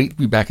 Jeremy. Great to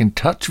be back in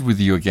touch with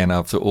you again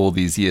after all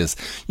these years.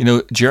 You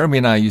know, Jeremy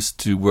and I used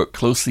to work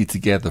closely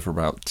together for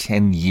about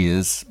 10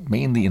 years,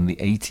 mainly in the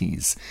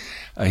 80s.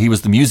 He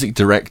was the music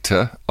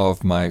director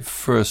of my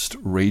first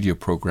radio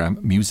program,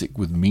 Music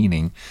with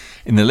Meaning.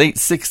 In the late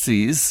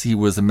 60s, he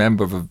was a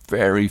member of a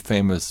very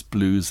famous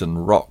blues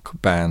and rock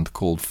band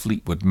called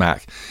Fleetwood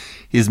Mac.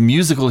 His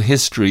musical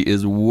history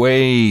is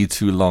way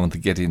too long to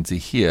get into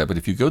here, but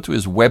if you go to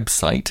his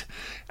website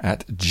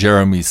at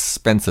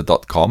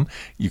jeremyspencer.com,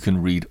 you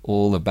can read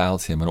all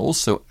about him and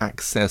also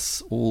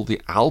access all the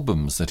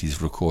albums that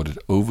he's recorded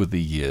over the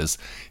years,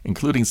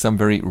 including some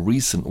very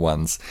recent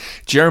ones.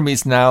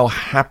 Jeremy's now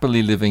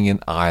happily living in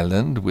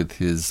Ireland with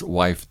his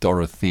wife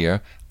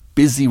Dorothea,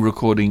 busy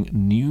recording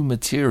new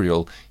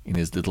material in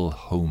his little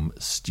home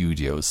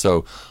studio.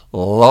 So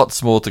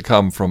lots more to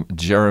come from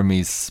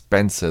Jeremy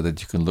Spencer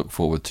that you can look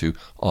forward to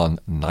on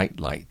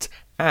Nightlight.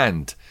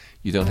 And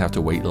you don't have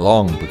to wait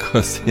long,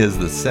 because here's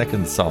the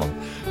second song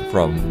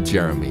from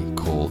Jeremy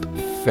called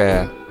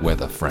Fair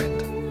Weather Friend.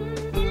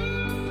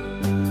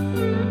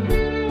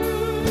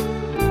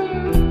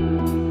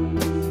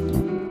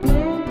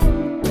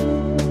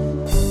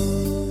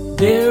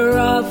 There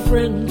are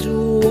friends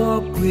who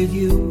walk with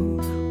you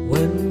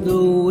when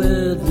the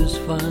weather's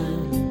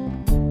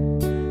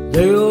fine.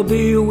 They'll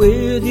be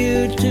with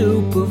you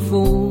to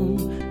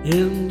perform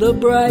in the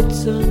bright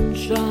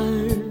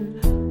sunshine.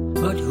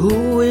 But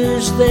who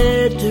is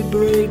there to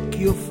break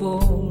your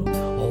fall,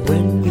 or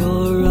when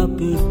you're up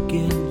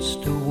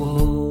against a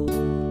wall?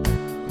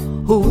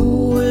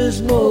 Who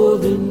is more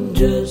than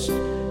just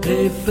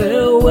a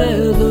fair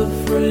weather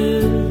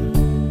friend?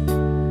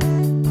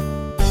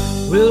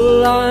 Will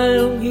lie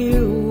on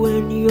you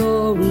when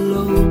you're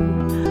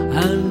alone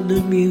and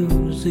the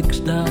music's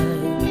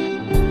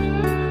died,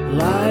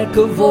 like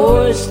a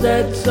voice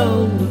that's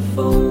on the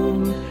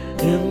phone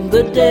in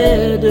the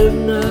dead of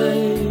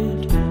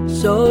night.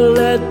 So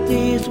let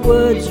these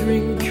words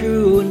ring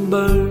true and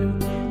burn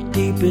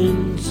deep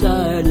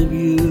inside of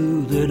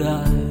you, that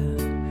I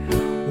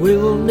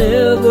will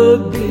never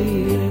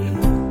be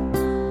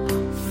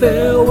a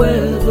fair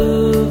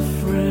weather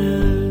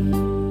friend.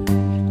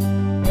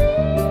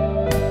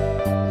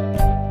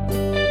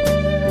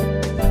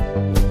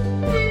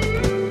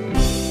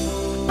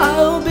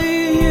 I'll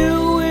be here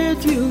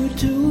with you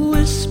to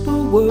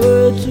whisper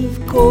words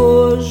of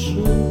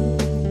caution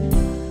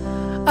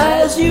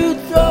as you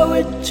throw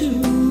it to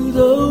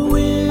the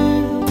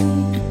wind.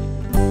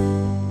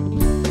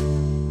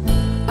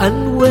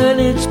 And when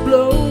it's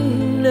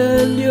blown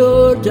and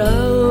you're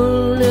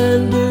down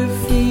and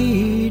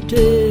defeated,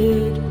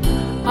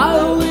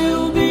 I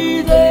will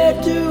be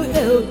there to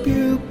help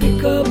you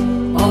pick up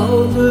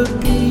all the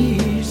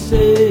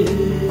pieces.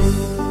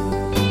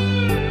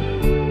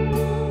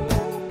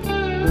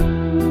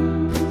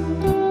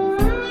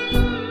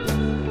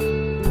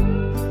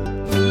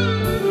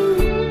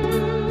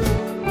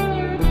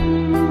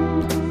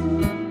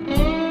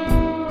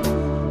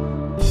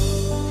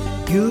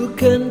 You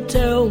can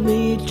tell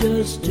me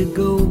just to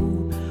go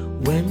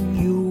when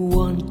you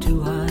want to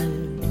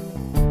hide,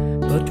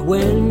 but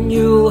when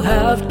you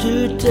have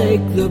to take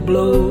the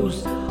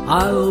blows,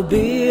 I'll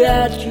be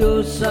at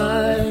your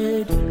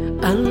side.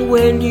 And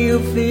when you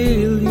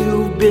feel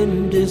you've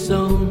been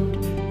disowned,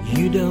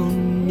 you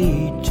don't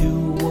need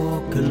to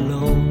walk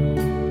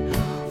alone,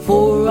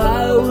 for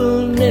I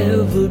will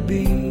never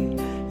be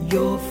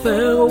your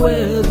fair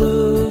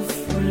weather friend.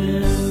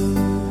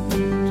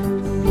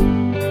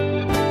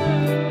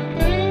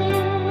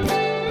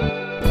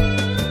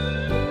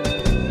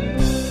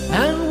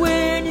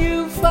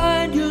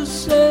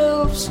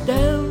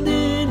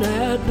 Standing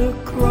at the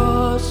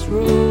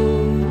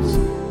crossroads,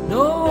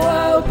 no,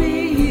 I'll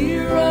be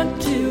here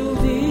until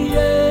the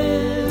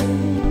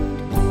end,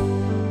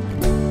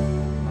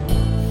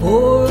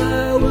 for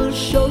I will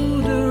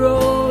shoulder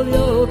all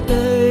your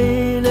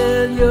pain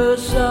and your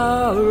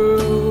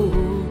sorrow.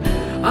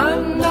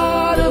 I'm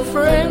not a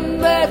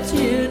friend that's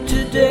here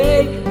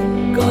today,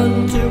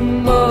 gone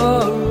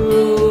tomorrow.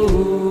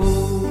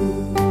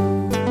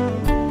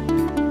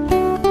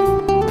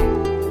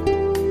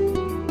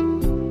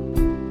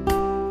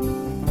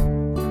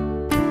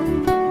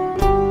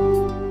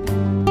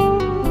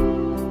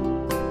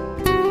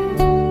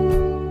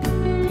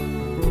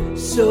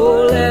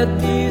 So let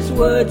these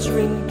words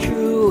ring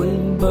true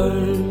and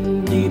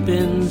burn deep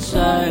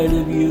inside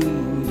of you,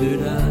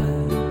 that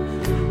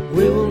I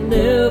will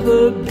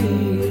never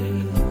be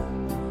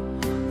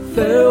a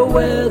fair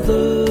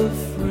weather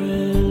friend.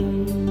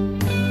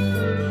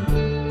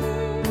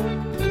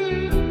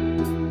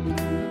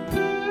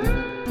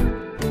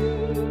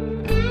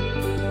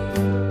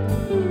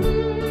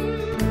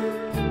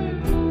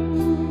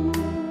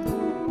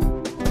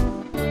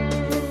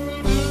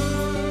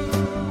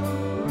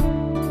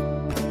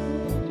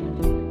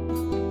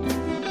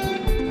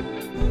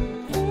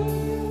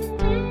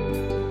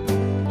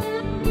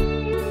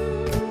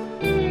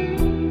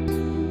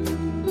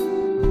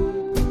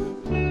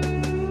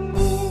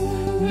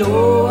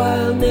 No,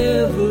 I'll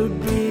never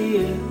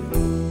be a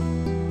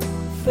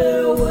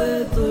fair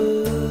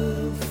weather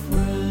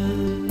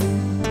friend.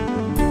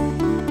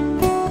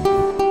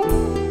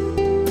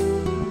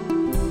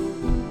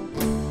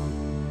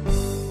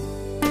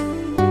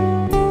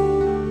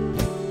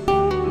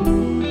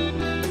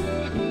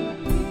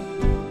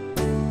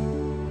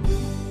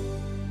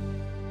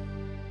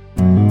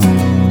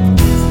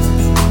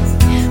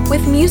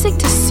 With music music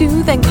to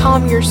soothe and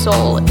calm your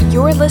soul.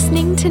 You're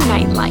listening to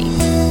Nightlight.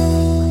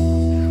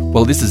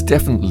 Well, this is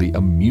definitely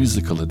a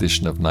musical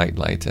edition of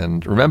Nightlight,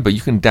 and remember,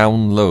 you can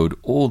download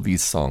all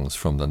these songs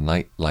from the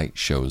Nightlight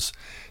Show's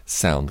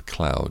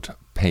SoundCloud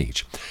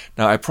page.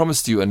 Now, I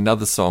promised you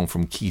another song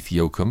from Keith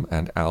Yokum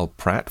and Al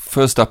Pratt.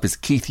 First up is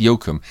Keith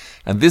Yokum,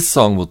 and this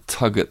song will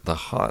tug at the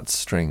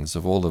heartstrings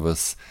of all of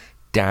us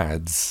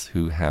dads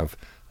who have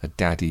a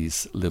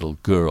daddy's little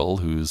girl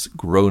who's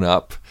grown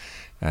up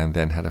and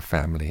then had a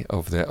family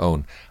of their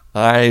own.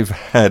 I've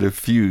had a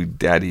few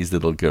daddy's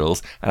little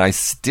girls, and I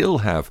still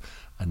have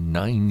a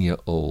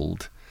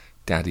 9-year-old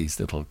daddy's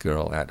little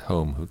girl at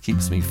home who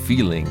keeps me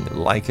feeling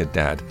like a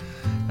dad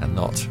and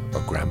not a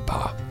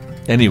grandpa.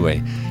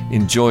 Anyway,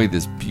 enjoy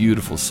this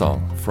beautiful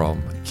song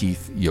from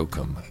Keith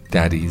Yokum,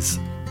 Daddy's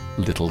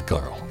Little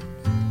Girl.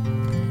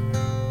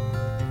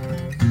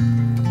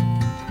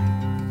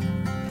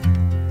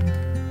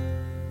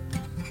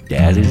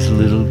 Daddy's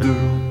little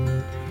girl,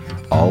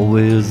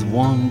 always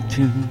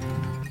wanting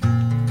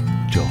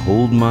to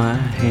hold my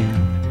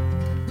hand.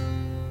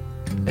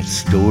 At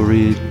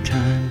story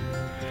time,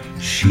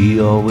 she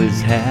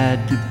always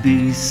had to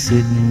be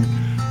sitting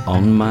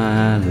on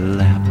my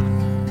lap.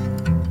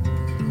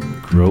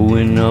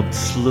 Growing up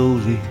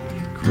slowly,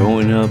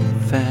 growing up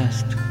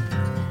fast,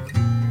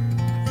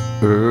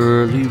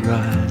 early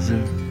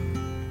riser,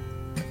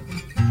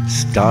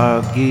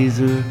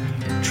 stargazer,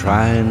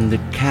 trying to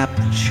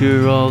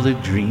capture all the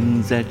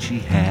dreams that she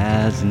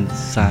has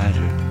inside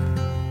her.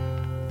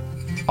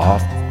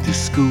 Off to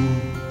school,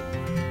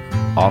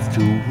 off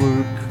to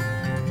work,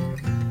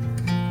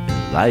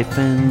 life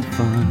and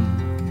fun.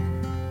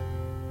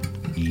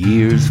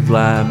 Years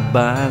fly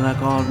by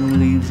like autumn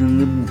leaves in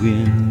the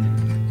wind.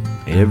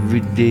 Every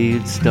day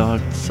it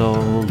starts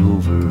all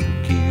over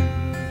again.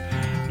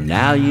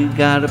 Now you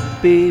got a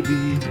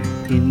baby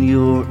in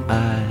your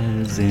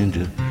eyes and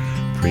a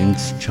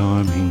Prince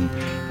Charming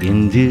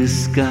in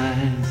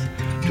disguise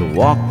to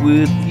walk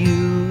with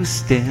you,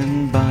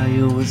 stand by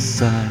your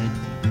side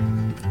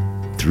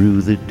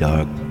through the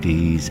dark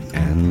days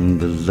and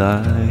the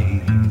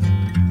light.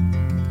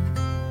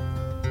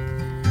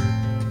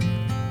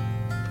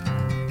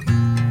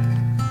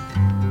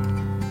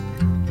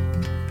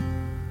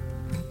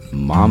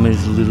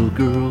 Mommy's little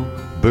girl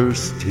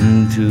burst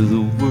into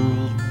the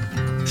world,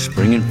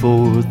 springing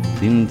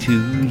forth into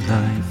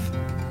life.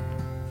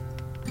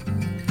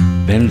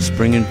 Been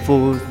springing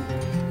forth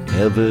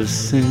ever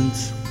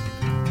since,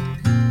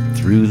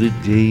 through the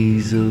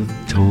days of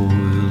toil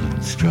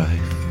and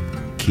strife,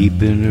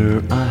 keeping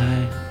her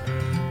eye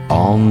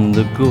on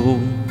the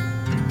goal,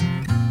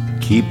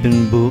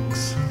 keeping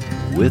books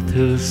with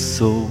her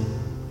soul.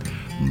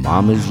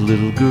 Mama's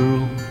little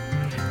girl,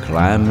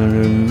 climbing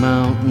her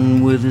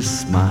mountain with a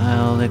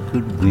smile that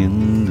could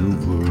win the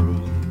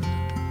world.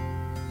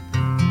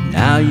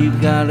 Now you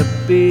got a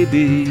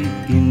baby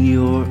in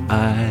your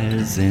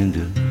eyes and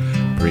a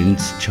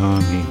Prince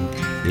Charming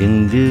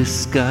in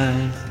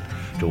disguise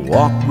to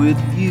walk with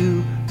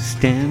you,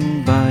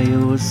 stand by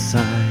your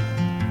side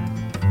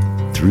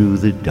through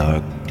the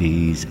dark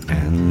days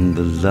and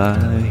the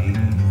light.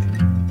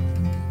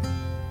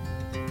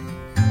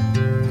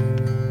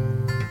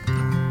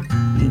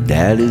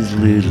 Daddy's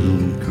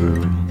little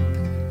girl,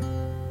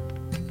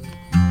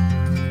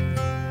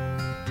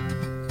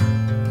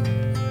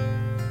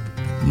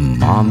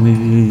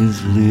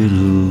 Mommy's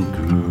little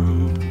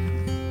girl.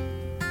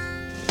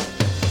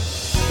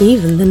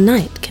 Even the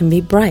night can be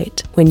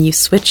bright when you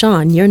switch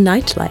on your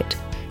nightlight.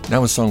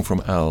 Now a song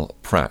from Al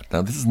Pratt.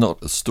 Now this is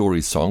not a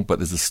story song, but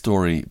there's a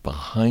story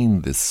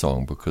behind this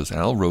song because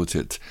Al wrote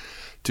it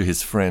to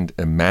his friend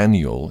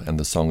Emmanuel, and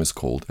the song is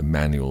called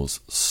Emmanuel's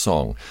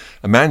Song.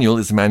 Emmanuel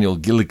is Emmanuel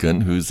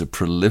Gilligan, who's a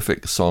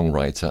prolific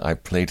songwriter. I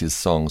played his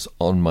songs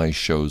on my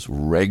shows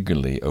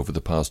regularly over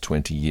the past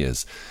 20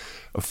 years.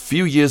 A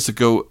few years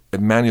ago,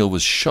 Emmanuel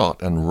was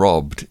shot and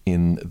robbed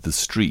in the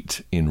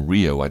street in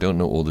Rio. I don't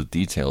know all the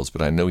details,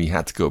 but I know he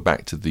had to go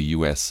back to the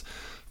US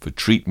for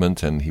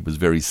treatment, and he was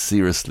very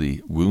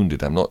seriously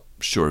wounded. I'm not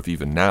sure if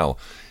even now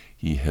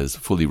he has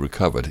fully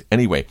recovered.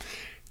 Anyway,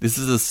 this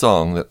is a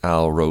song that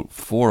Al wrote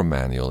for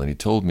Emmanuel, and he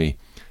told me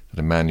that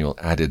Emmanuel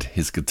added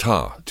his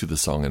guitar to the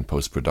song in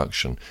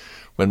post-production.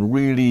 When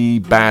really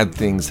bad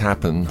things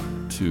happen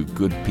to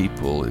good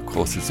people, of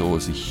course, it's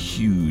always a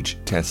huge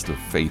test of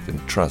faith and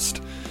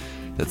trust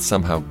that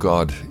somehow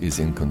God is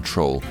in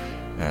control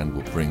and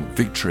will bring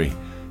victory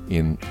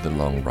in the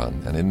long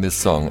run. And in this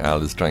song,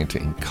 Al is trying to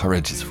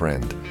encourage his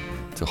friend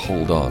to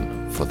hold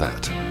on for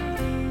that.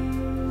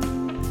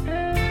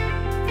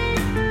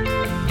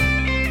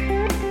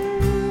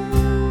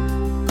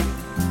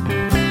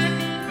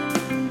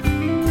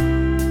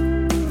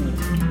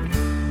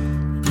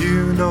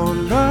 You know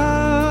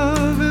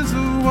love is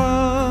a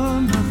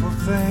wonderful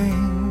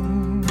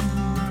thing.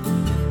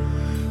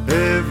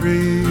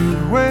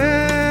 Everywhere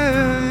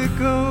it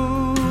goes,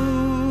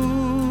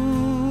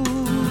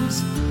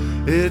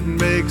 it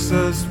makes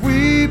us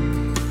weep,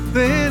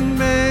 then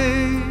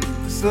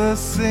makes us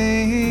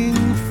sing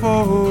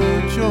for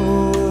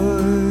joy.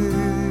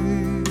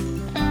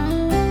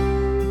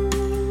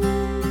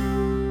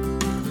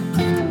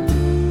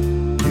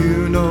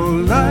 know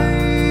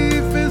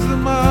life is a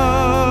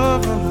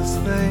marvelous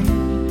thing.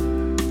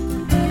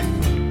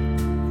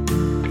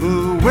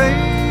 The way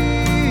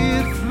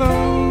it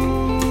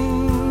flows,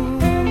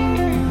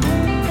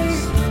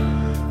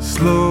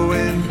 slow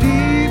and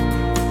deep,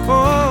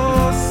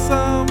 or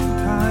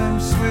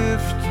sometimes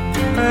swift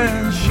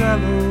and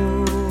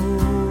shallow.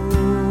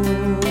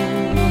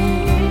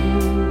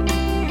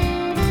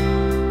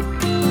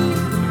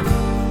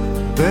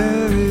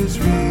 There is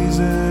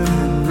reason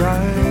and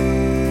right,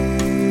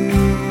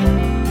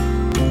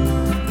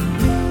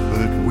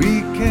 but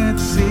we can't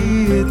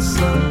see it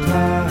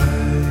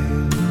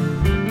sometimes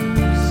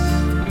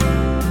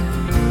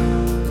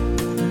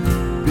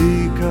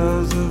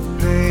because of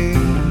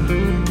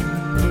pain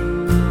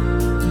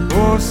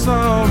or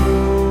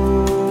sorrow.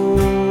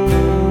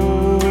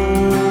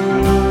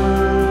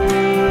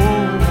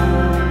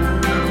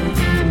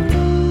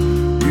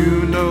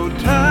 You know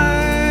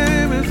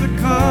time is a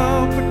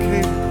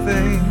complicated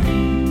thing,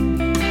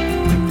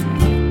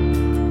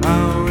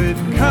 how it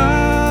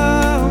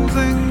comes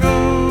and goes.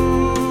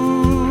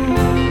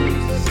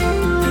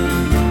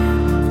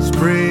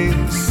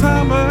 Spring,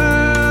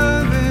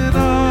 summer, then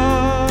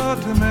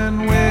autumn and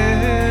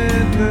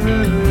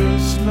winter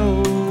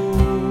snows.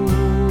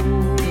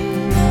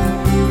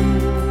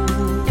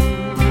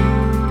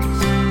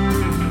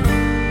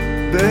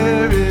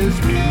 There is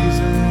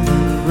reason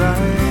and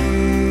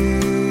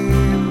rhyme,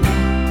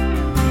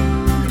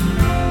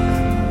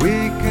 and we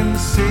can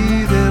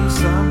see them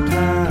sometimes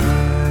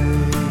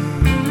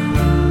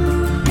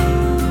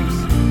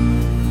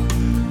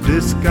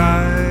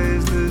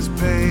disguised as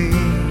pain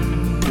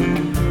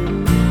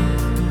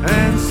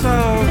and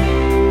sorrow.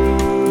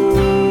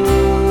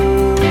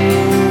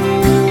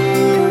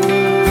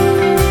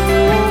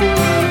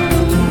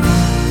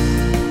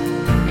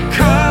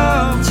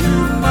 Come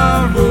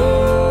tomorrow,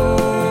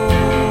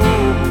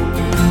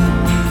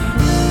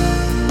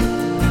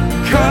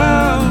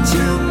 come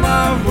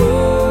tomorrow,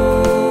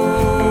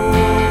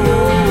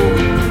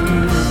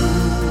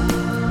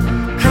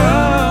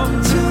 come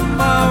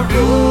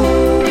tomorrow.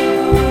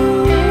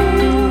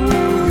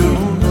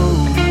 You'll know.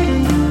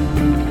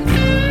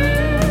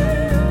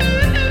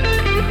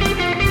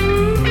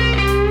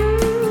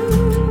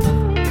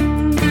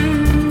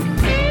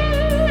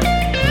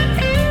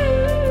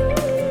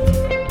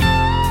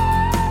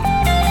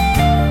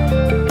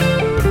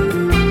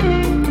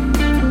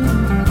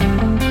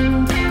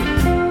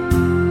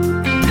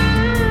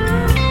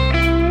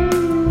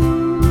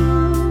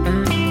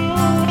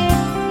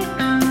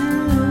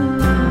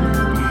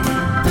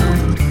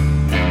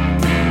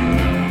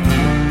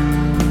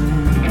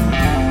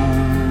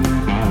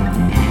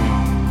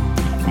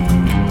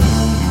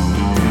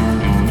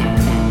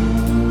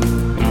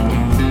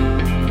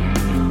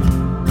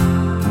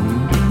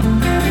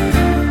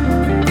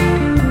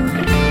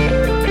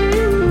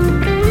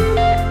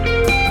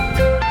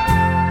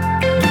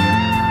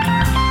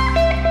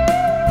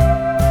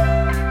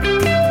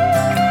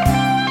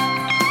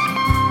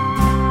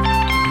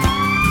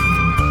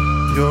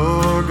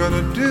 You're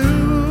gonna do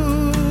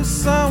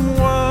some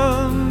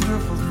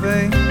wonderful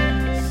things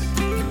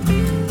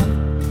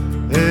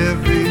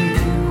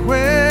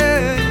everywhere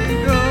you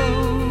go.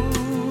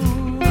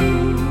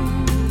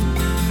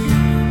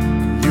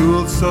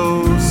 You'll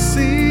sow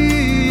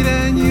seed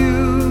and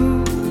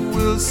you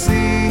will see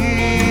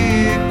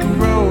it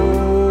grow.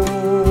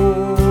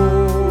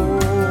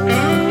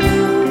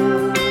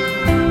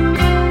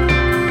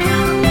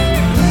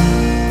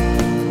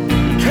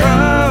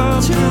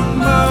 Come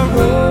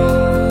tomorrow,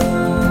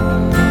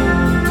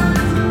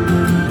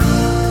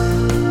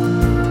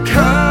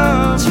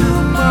 come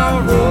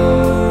tomorrow,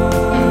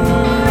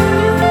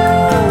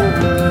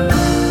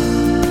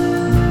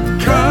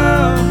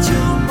 come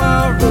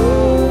tomorrow.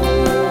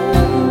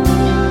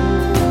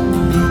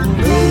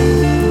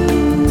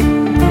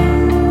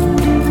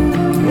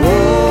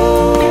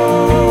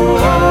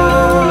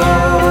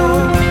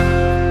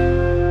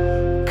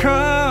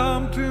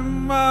 Come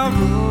tomorrow,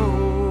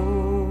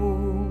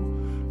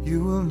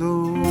 you will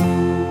know.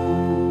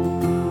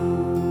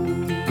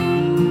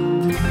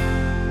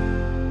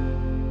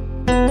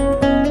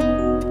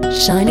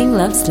 Shining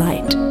Love's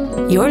Light.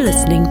 You're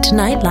listening to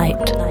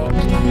Nightlight.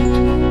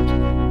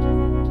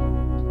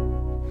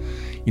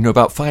 You know,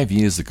 about 5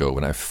 years ago,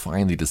 when I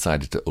finally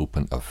decided to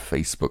open a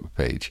Facebook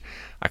page,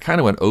 I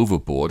kind of went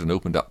overboard and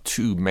opened up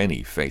too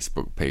many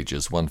Facebook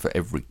pages, one for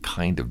every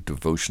kind of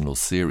devotional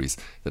series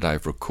that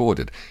I've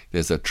recorded.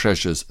 There's a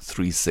Treasures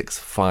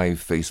 365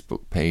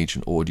 Facebook page,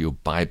 an Audio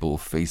Bible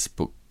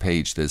Facebook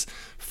page. There's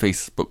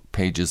Facebook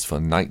pages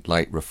for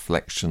Nightlight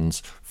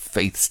Reflections,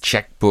 Faith's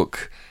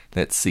Checkbook,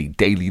 let's see,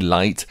 Daily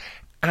Light,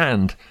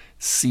 and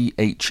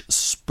C.H.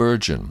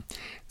 Spurgeon.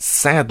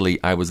 Sadly,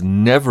 I was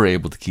never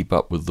able to keep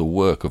up with the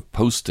work of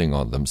posting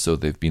on them, so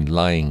they've been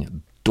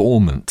lying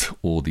dormant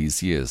all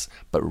these years.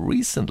 But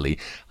recently,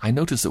 I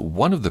noticed that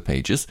one of the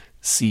pages,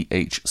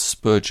 C.H.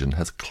 Spurgeon,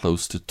 has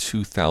close to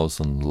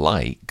 2,000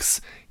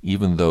 likes,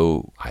 even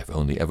though I've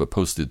only ever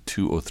posted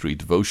 2 or 3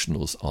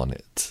 devotionals on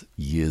it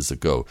years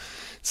ago.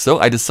 So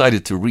I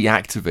decided to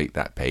reactivate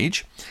that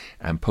page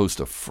and post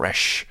a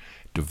fresh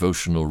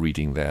devotional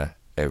reading there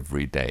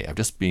every day. I've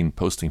just been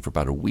posting for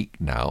about a week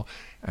now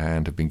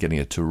and have been getting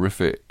a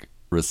terrific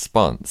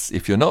response.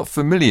 If you're not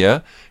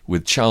familiar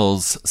with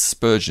Charles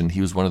Spurgeon,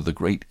 he was one of the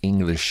great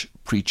English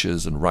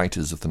preachers and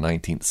writers of the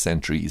 19th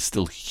century. He's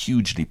still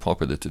hugely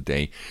popular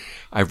today.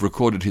 I've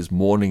recorded his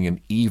morning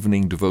and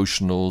evening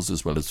devotionals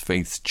as well as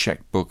Faith's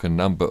Checkbook, a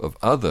number of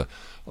other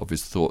of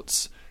his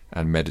thoughts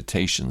and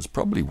meditations,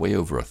 probably way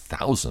over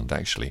 1,000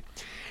 actually.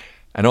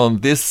 And on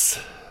this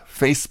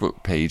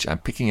Facebook page, I'm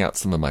picking out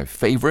some of my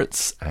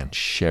favorites and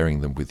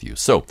sharing them with you.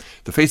 So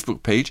the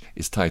Facebook page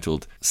is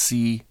titled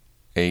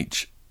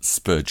C.H.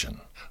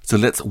 Spurgeon. So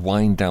let's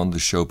wind down the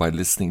show by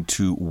listening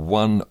to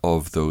one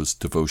of those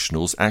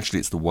devotionals. Actually,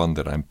 it's the one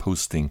that I'm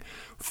posting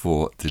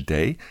for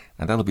today,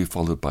 and that'll be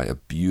followed by a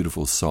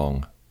beautiful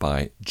song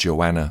by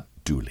Joanna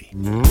Dooley.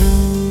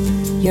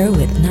 You're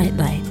with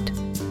Nightlight.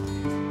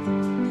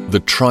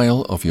 The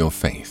trial of your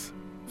faith.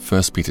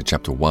 1 Peter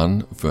chapter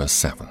 1, verse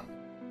 7.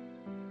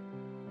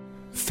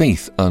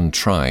 Faith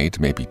untried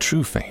may be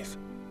true faith,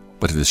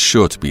 but it is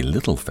sure to be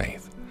little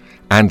faith,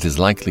 and it is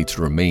likely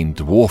to remain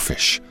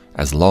dwarfish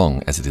as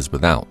long as it is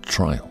without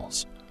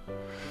trials.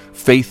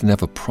 Faith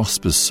never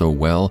prospers so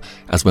well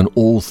as when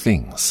all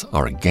things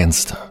are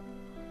against her.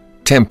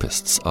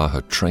 Tempests are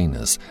her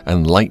trainers,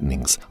 and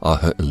lightnings are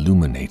her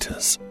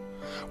illuminators.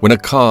 When a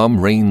calm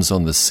reigns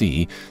on the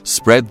sea,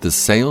 spread the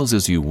sails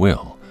as you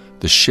will,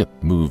 the ship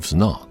moves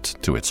not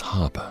to its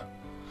harbour.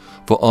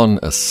 For on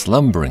a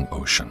slumbering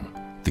ocean,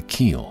 the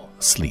keel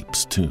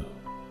sleeps too.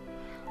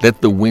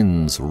 Let the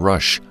winds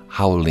rush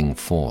howling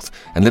forth,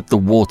 and let the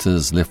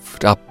waters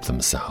lift up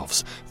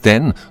themselves.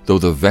 Then, though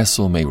the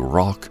vessel may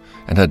rock,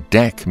 and her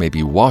deck may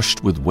be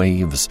washed with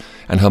waves,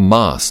 and her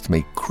mast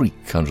may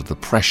creak under the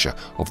pressure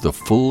of the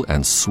full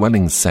and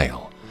swelling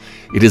sail,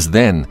 it is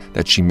then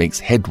that she makes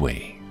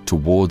headway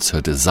towards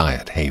her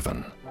desired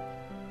haven.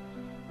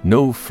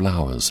 No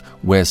flowers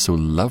wear so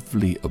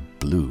lovely a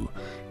blue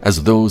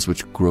as those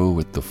which grow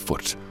at the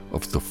foot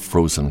of the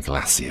frozen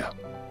glacier.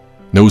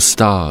 No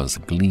stars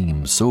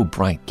gleam so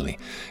brightly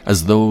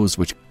as those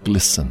which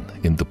glisten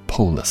in the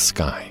polar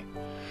sky.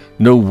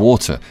 No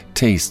water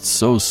tastes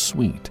so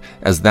sweet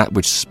as that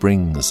which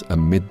springs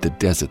amid the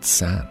desert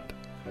sand.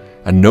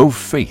 And no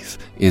faith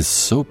is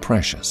so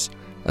precious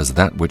as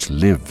that which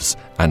lives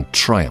and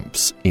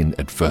triumphs in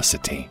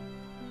adversity.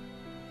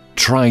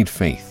 Tried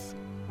faith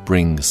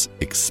brings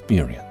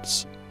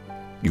experience.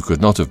 You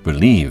could not have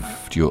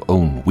believed your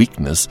own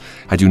weakness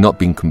had you not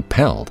been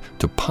compelled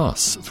to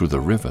pass through the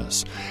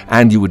rivers,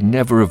 and you would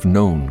never have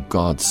known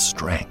God's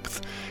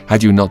strength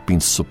had you not been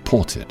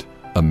supported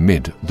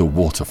amid the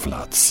water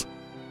floods.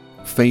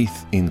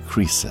 Faith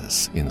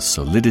increases in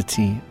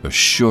solidity,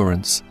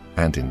 assurance,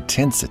 and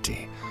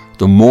intensity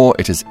the more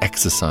it is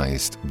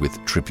exercised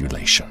with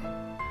tribulation.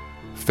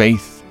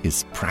 Faith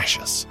is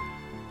precious,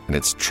 and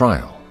its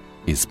trial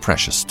is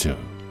precious too.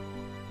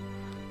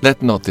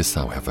 Let not this,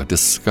 however,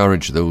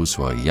 discourage those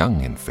who are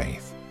young in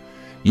faith.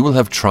 You will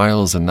have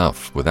trials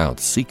enough without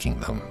seeking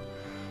them.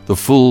 The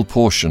full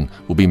portion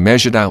will be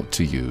measured out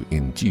to you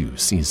in due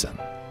season.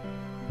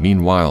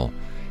 Meanwhile,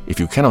 if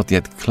you cannot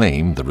yet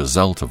claim the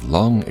result of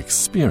long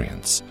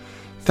experience,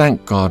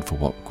 thank God for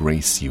what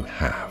grace you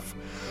have.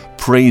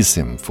 Praise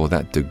Him for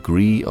that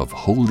degree of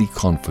holy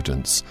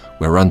confidence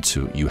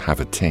whereunto you have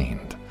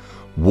attained.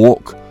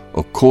 Walk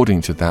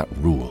according to that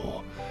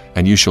rule,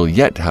 and you shall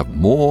yet have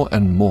more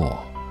and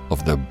more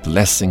of the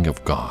blessing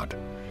of God,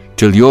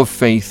 till your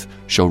faith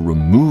shall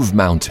remove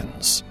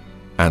mountains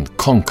and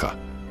conquer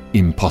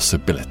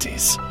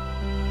impossibilities.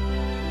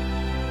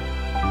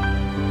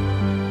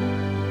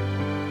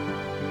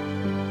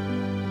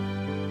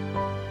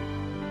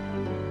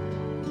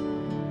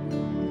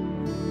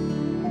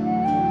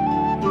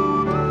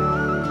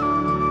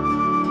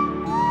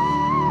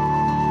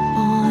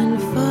 On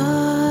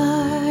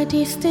far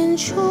distant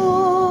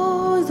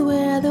shores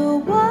where the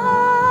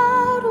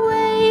wild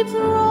waves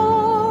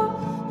roar,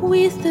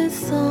 with the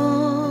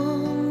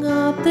song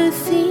of the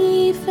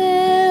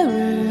seafarers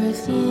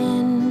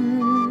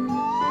in,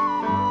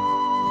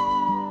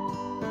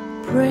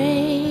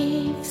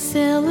 brave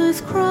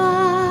sailors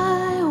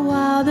cry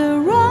while the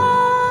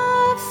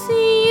rough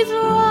seas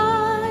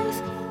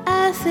rise,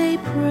 as they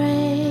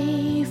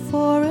pray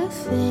for a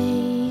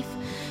safe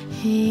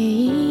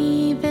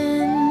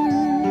haven.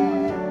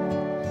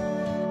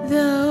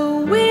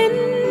 The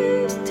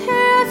wind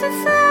tears the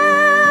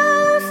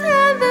sails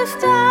and the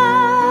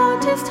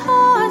stoutest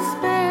hearts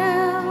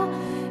fail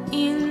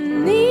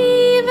in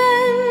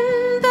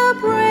even the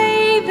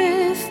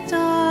bravest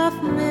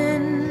of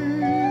men.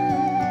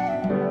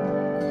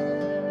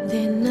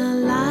 Then a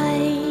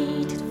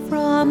light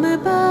from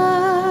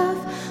above,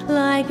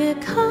 like a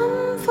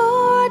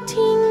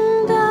comforting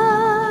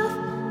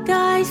dove,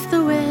 guides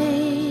the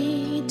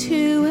way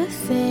to a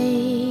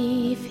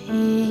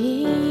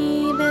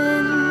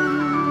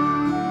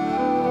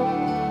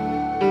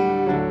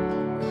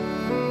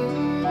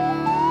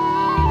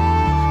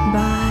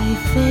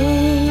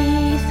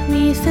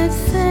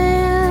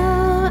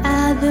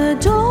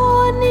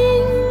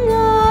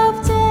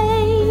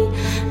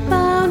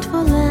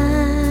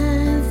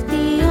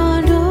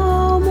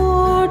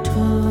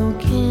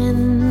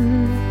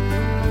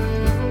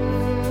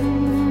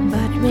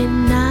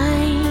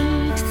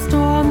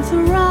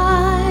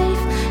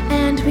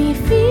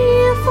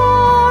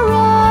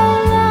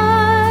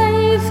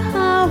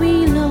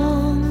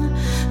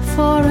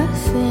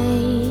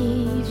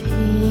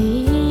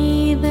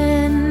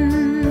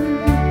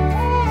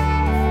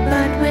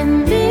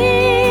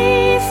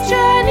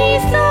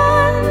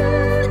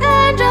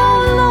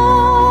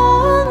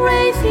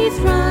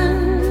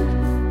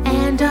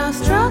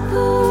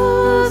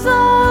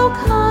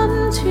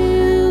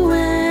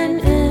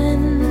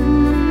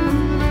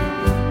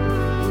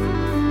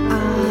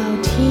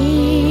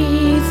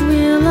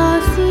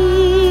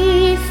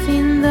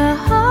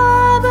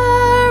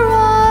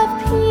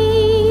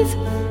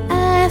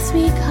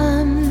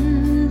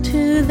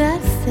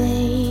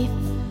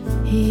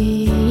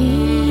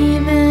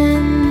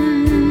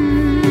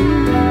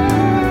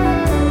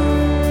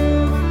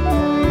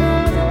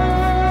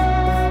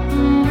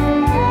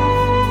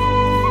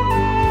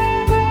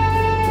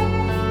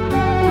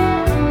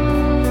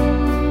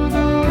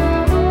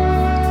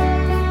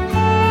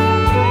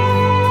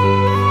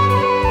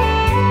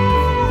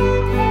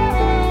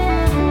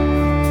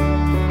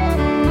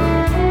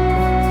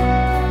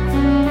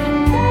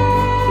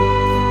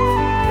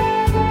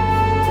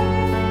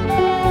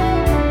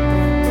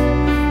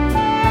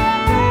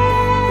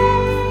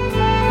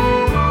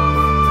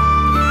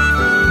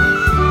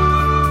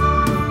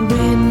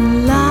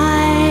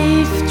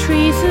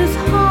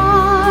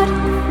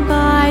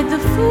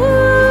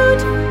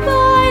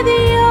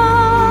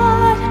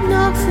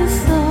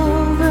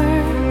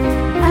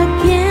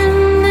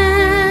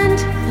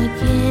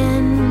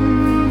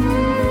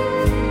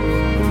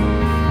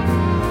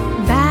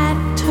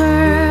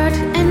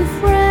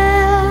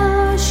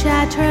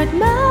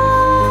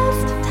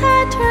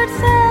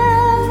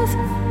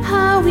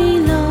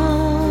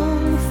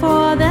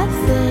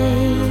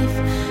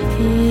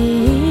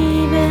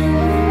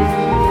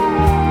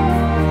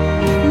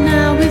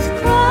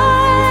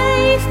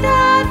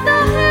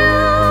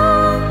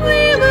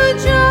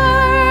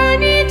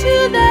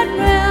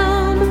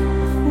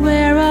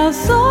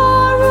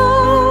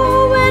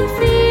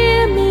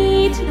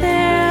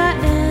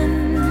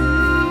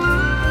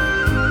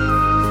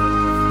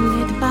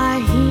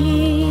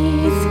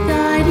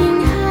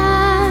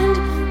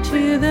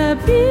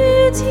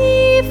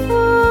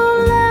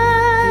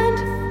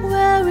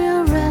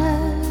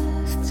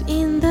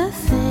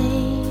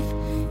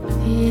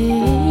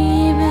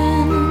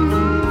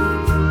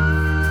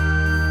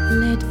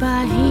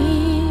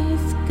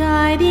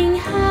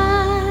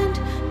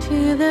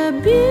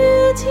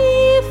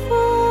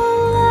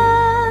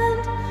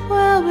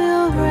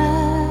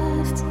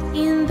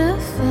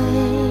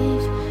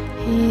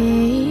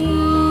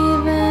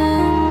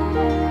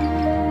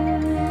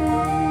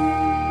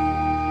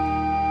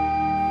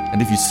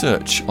you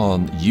search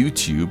on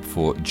YouTube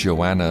for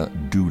Joanna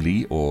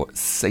Dooley or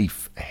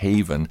Safe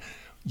Haven,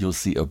 you'll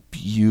see a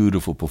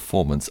beautiful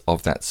performance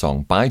of that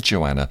song by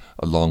Joanna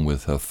along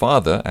with her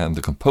father and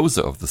the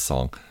composer of the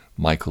song,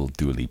 Michael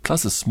Dooley,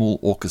 plus a small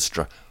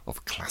orchestra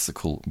of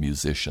classical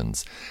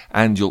musicians.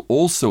 And you'll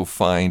also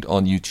find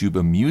on YouTube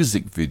a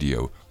music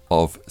video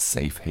of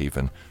Safe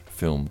Haven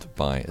filmed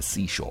by a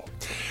seashore.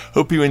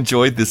 Hope you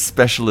enjoyed this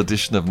special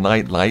edition of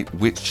Nightlight,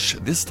 which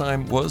this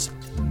time was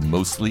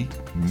mostly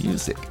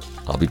music.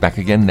 I'll be back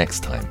again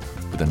next time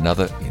with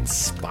another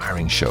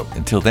inspiring show.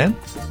 Until then,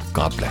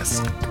 God bless.